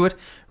going to get to it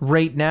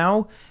right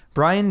now.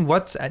 Brian,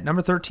 what's at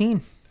number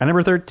 13? At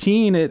number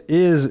 13, it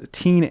is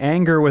Teen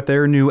Anger with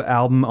their new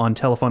album on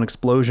Telephone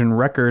Explosion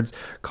Records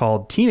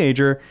called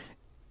Teenager.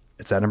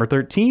 It's at number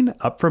 13,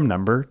 up from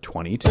number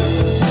 22.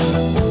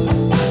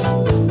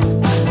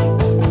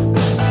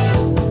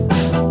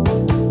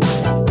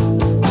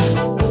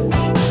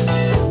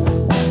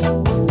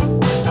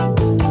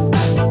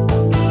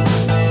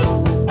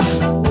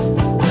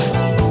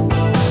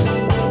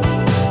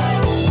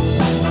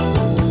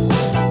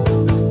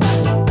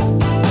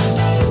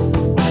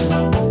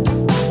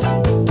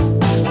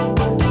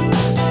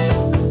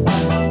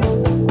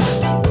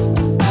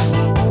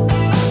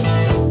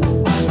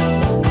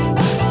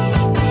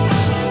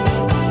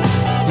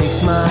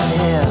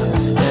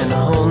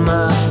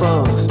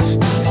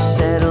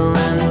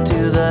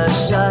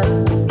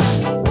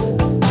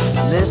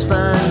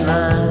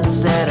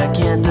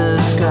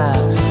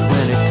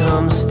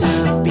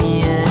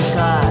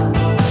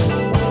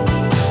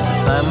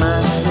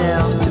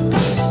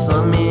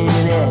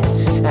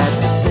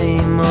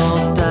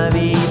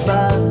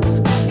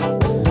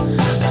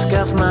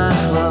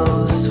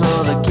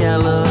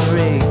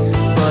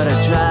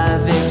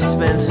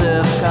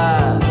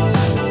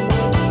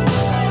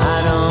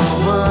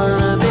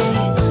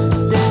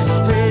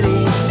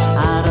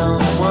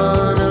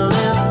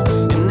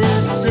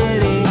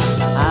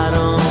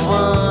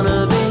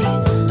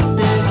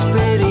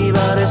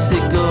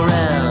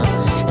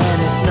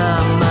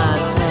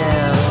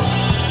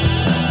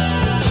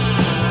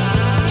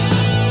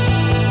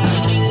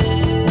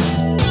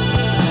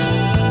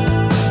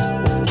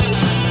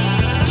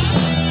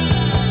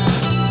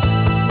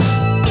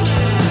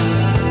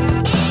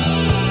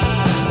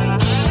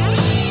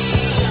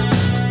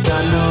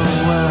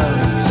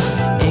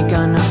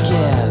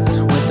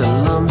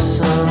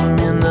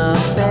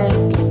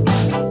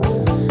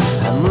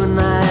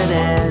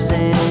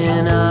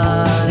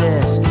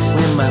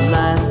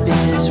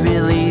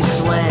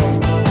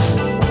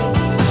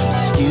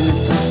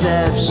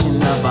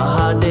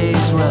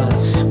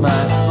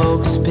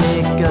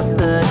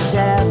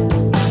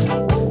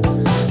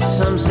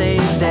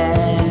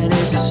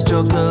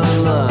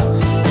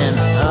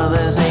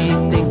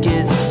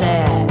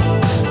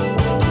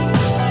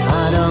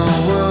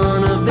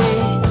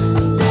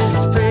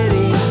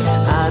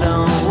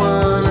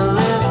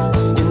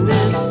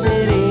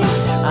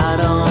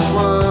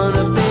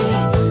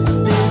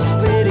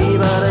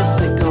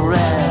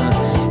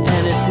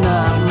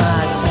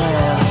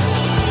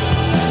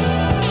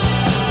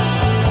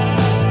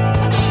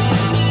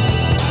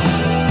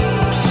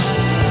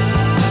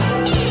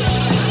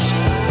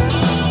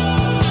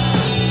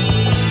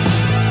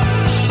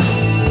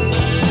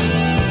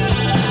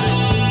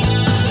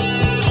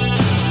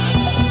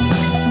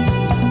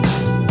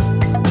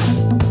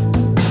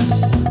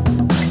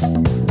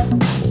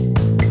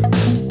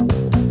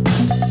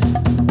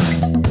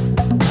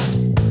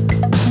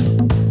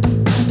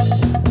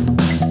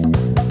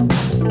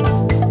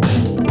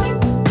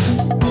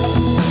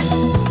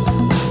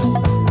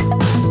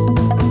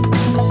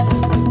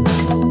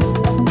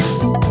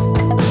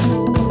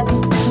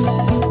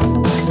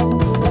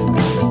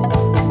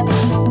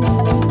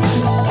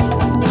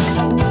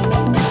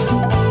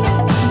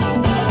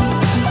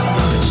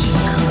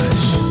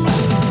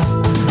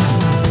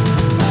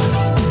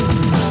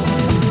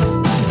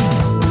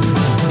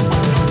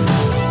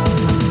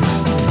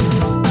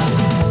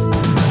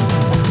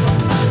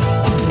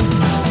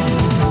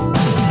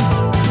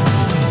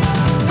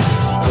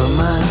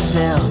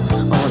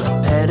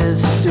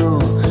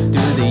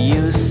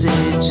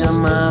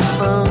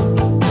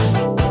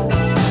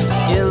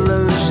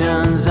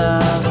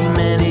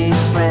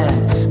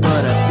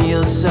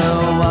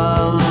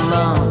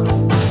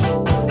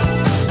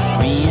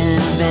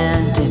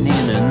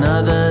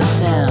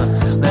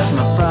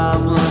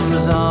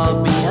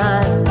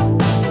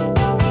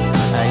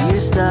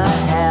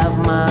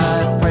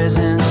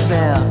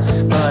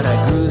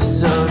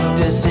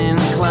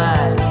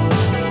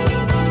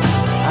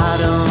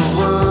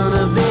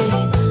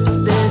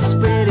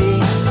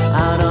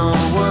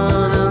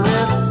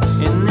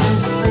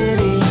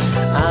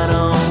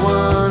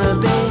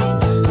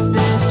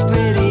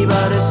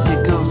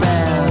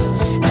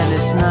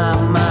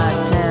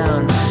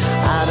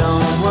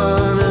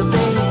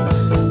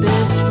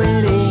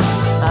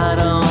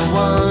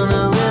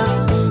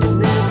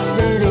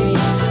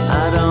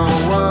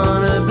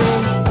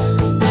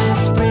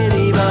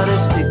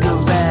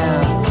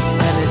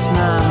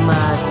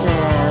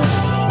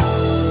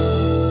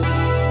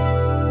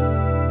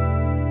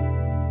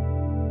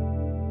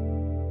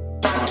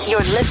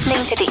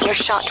 listening to the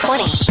Earshot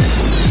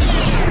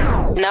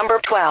 20. Number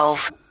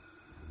 12.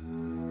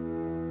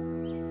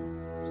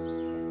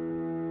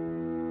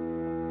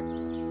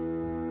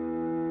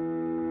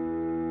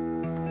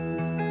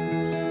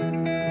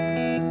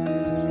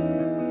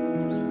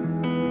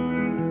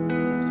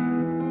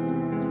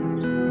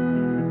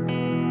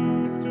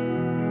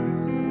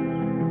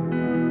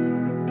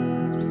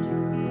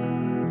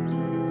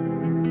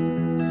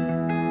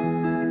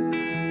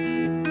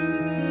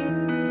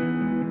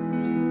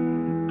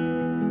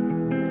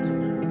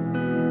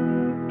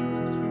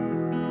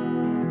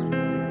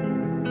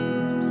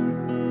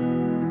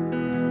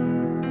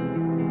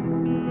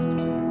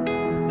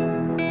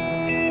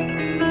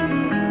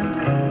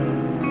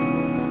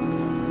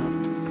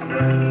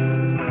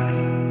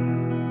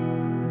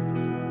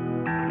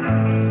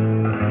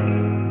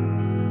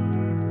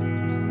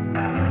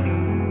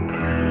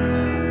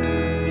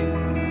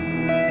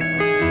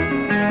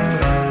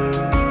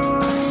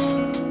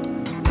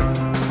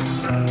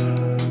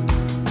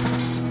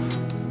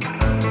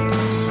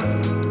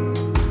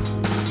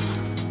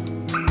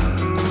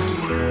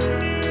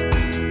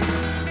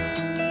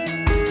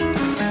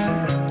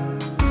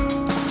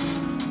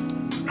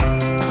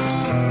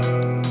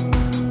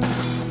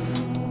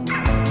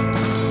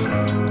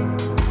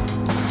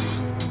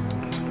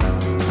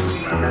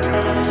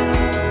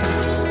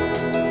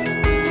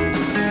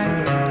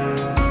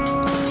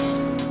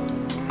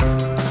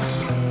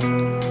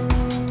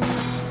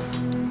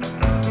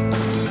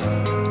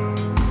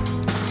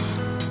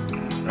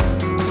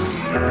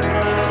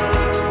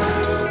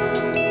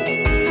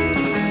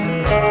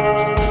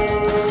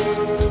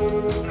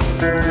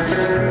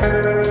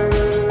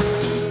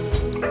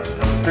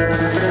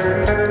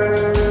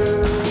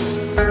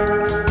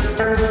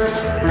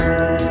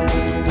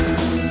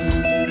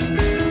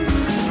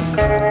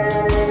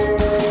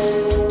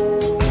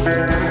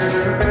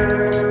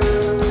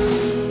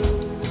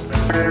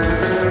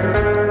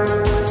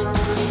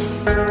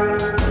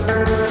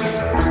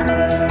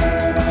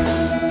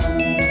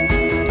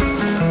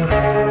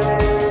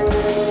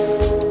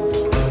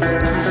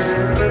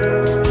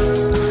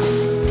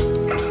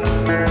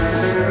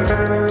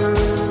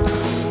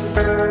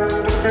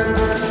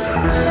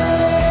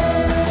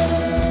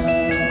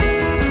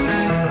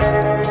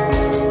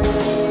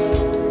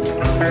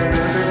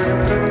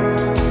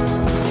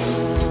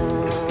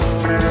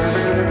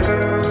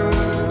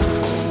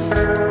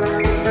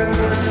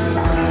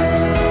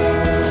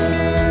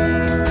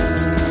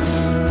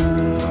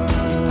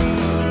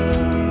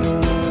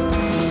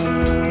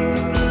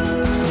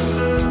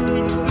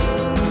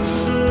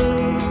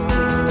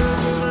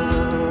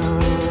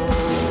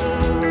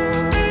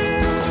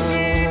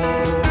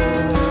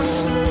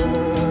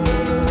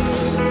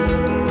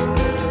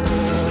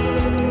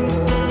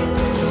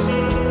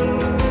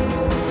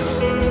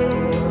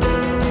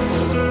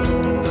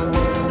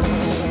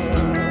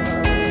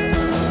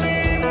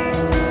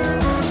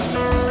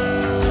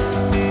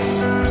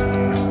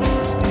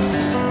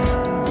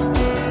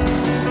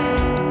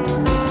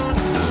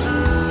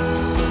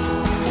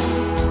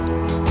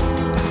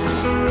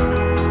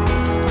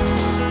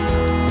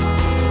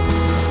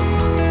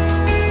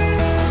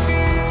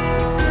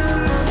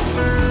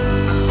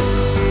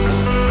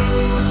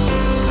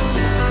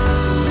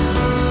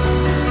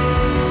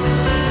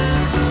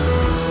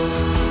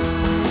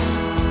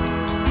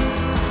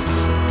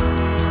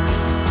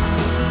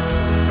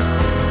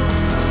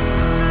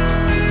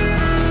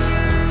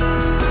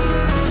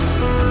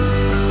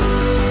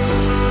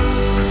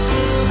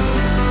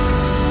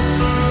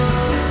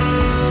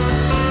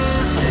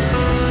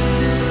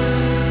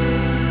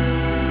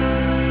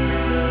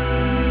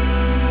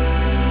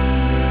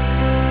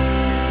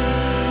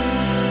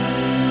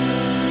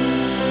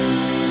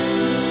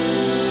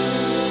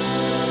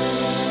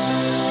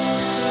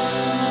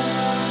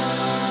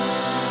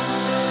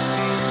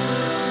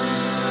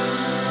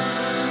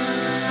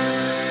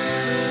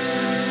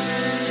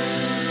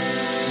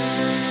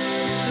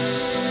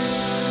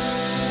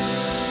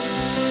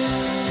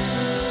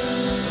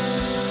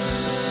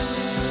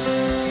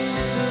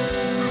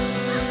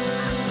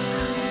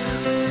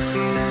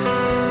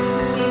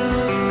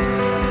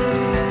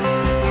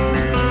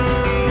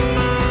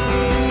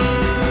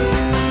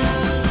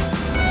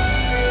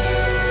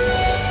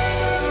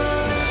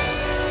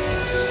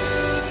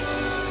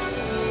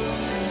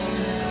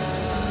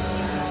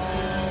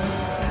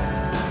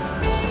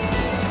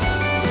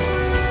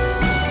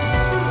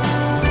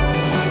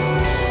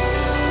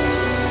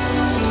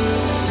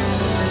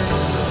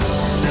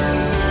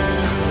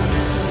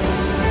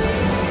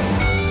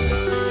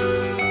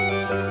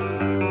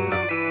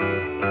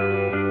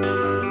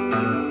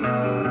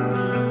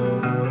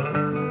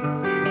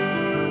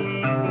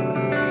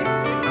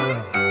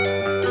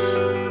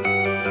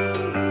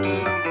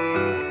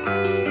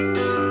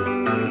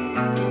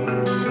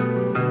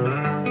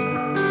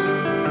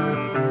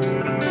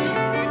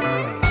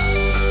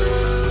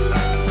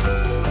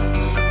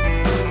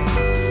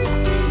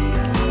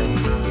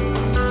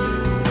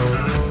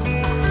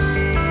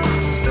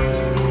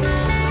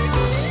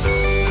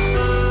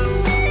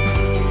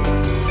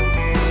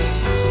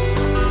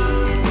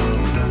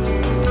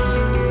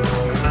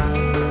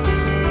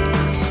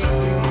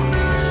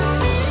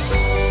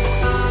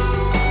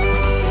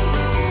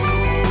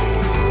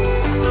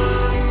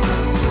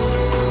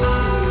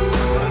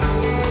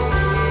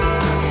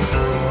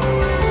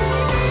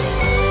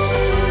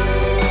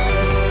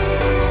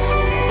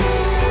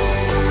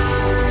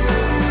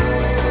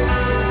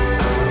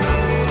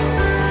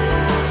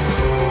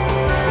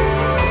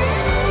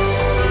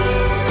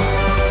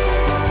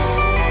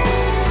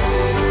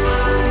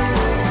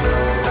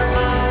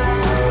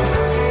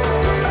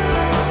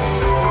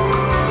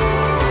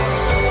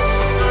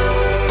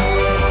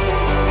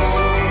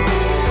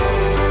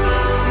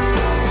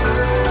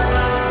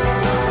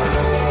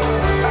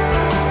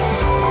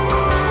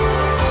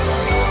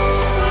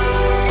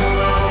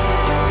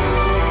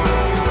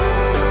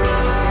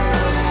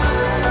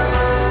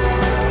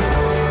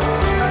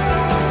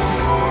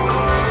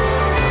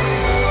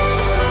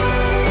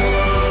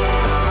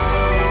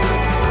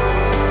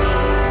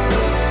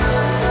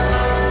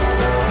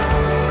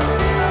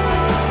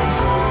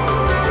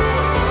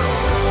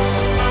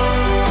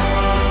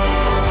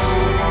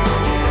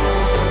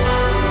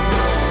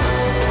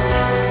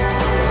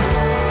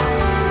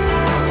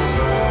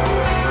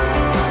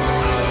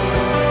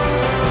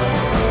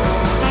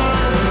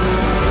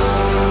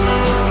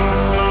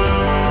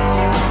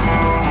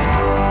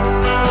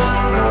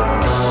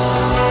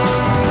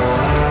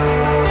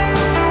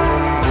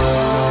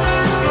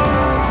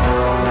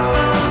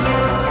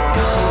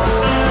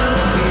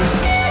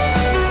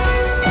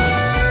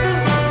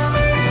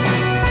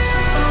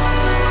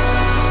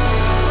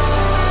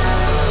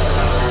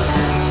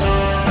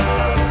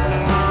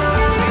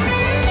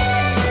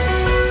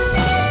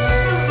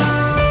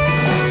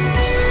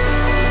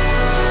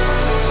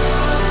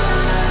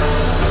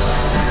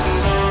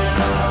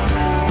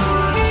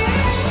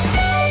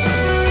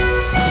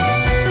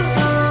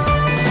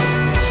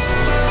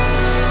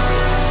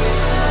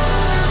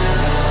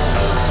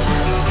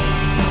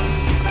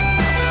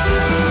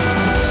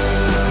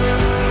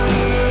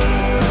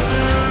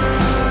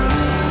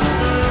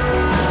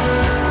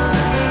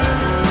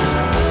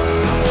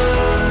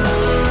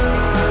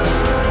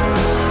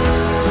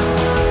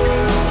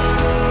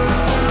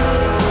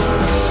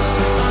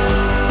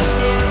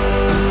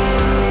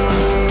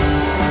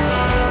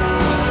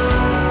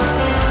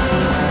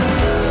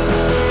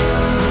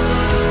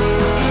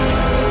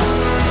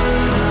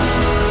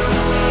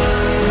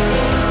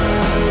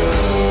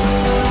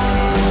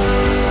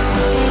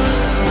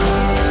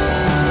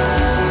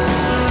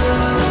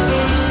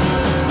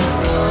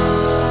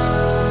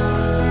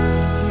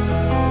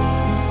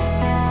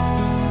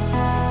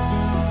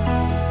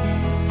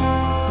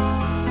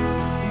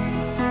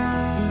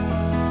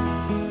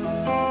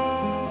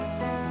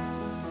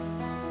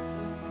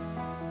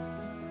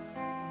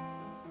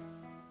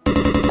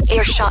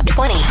 Earshot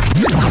 20.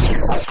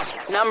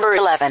 Number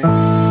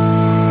 11.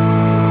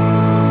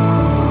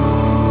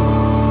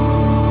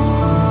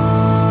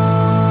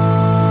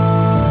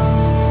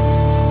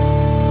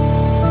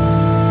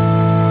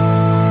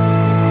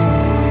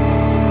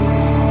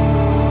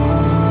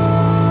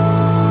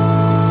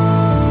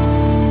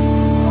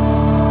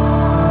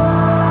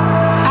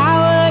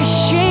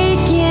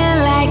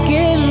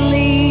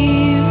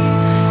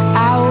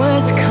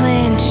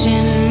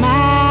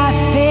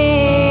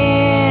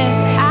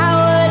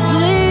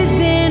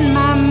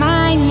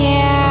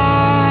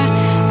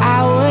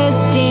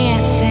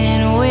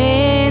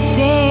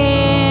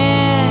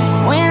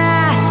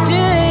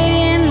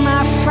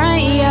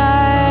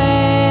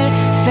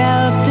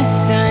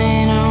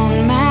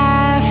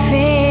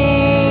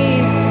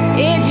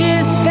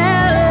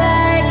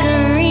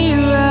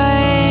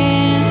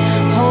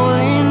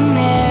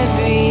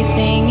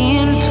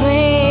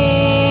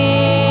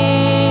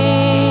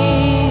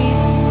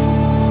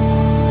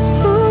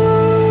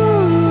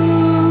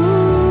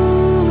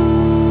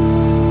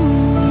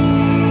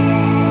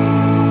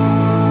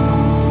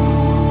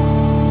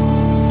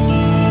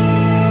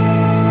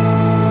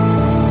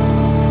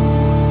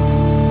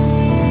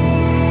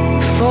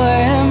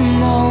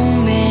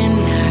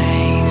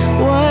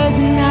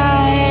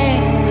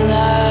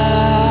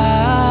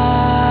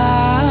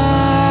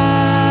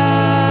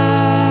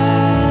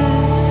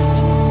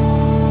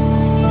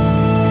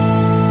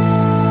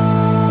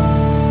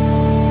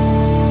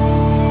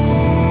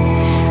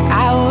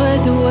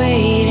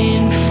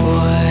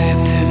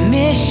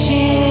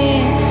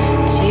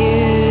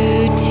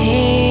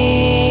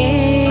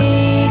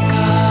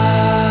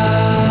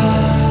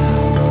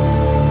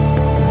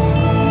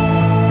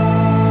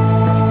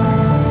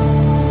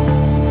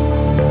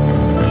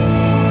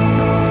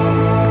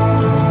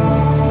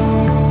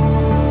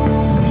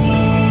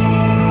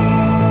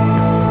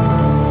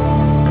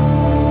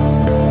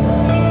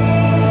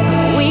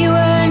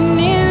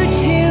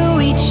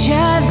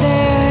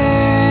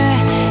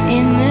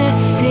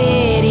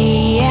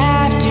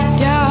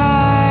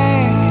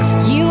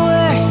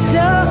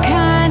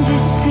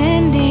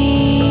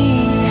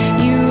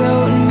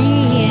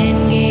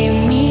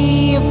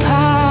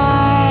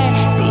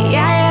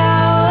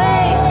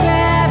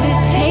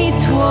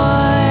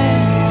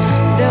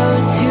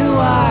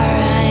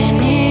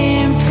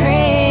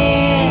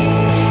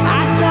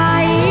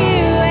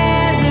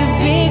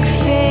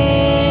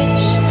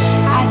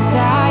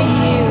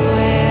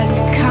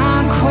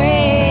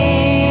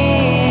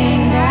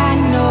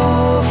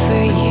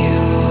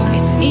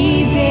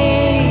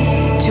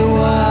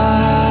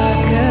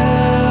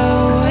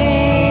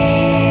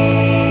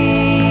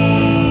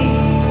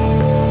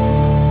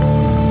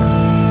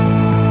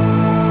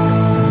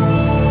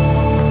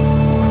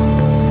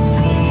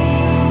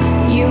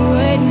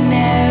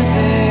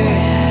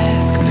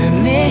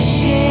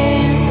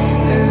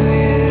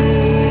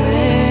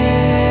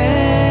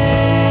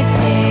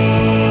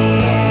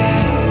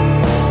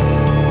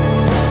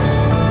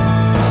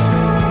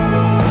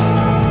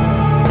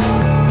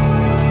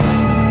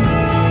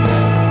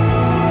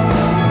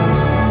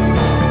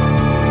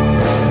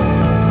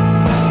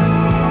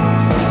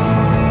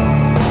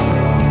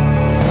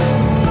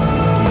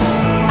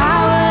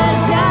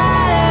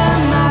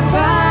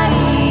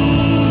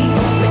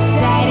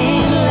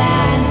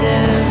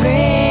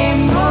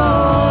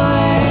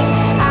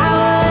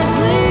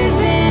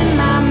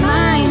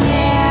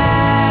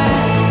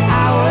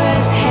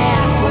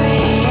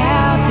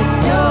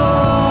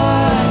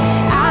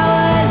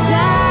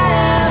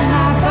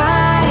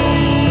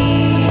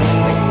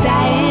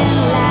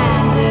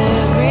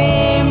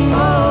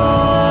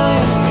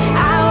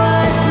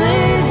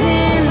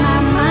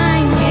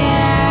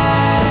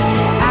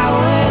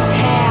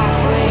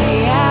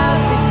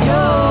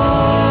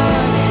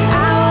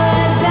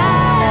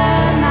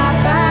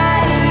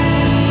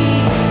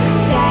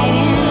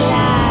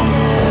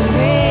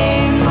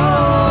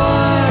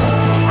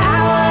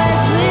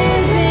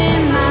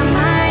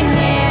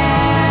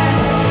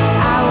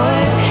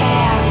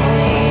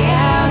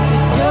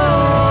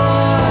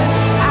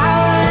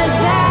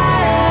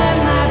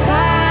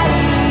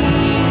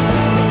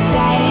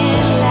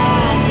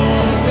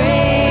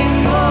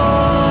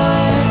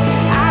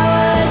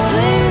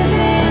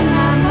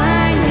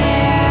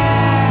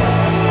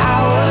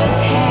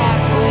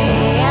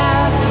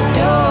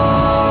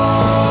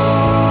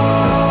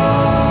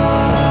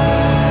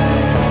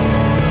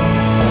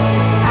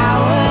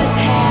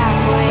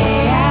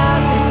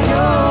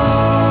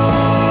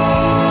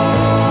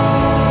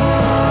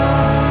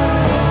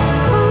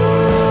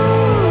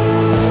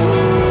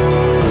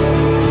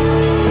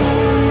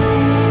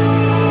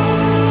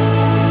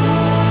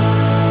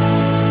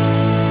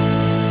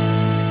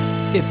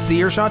 It's the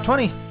Earshot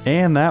 20.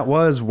 And that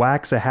was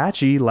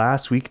Waxahachie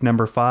last week,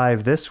 number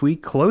 5. This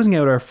week, closing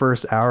out our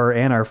first hour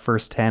and our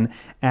first 10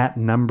 at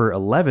number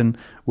 11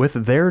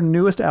 with their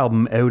newest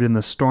album, Out in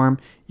the Storm.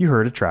 You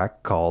heard a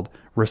track called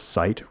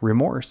Recite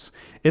Remorse.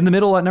 In the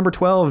middle at number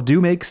 12, Do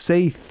Make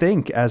Say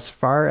Think, As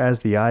Far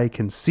As the Eye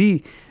Can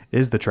See.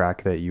 is the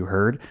track that you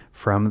heard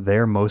from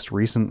their most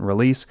recent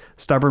release,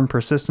 Stubborn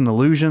Persistent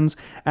Illusions,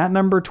 at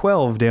number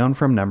 12, down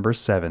from number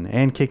 7.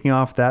 And kicking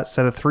off that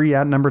set of 3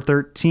 at number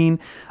 13,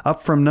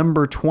 up from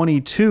number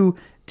 22,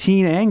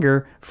 Teen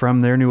Anger,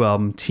 from their new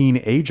album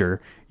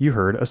Teenager. You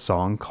heard a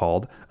song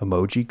called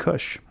Emoji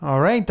Kush. All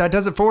right, that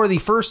does it for the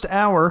first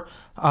hour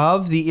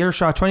of the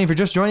Earshot 20. If you're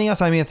just joining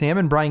us, I'm Anthony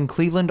Enman Brian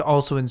Cleveland,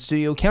 also in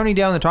studio, counting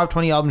down the top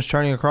 20 albums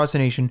charting across the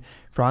nation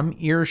from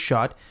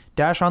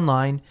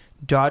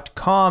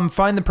earshot-online.com.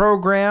 Find the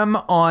program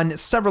on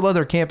several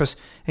other campus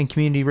and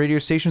community radio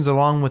stations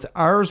along with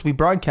ours. We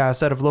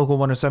broadcast out of local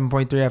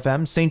 107.3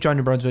 FM, St. John,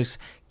 New Brunswick's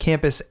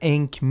campus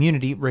and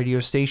community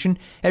radio station,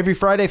 every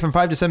Friday from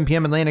 5 to 7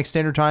 p.m. Atlantic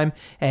Standard Time,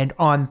 and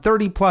on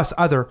 30 plus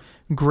other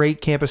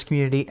great campus,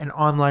 community, and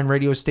online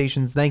radio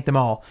stations. Thank them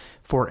all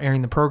for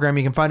airing the program.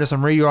 You can find us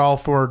on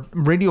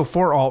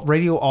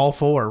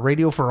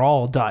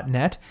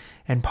radioforall.net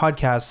and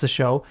podcast the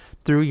show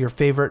through your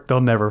favorite. They'll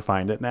never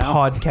find it now.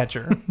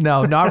 Podcatcher.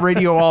 No, not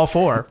Radio All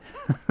 4.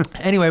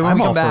 Anyway, when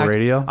we come back,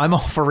 I'm all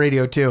for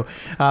radio too.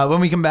 When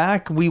we come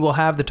back, we will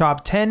have the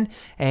top 10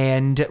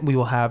 and we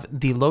will have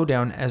the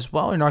lowdown as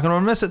well. You're not going to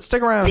want to miss it.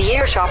 Stick around. The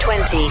Earshot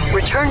 20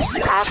 returns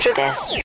after this.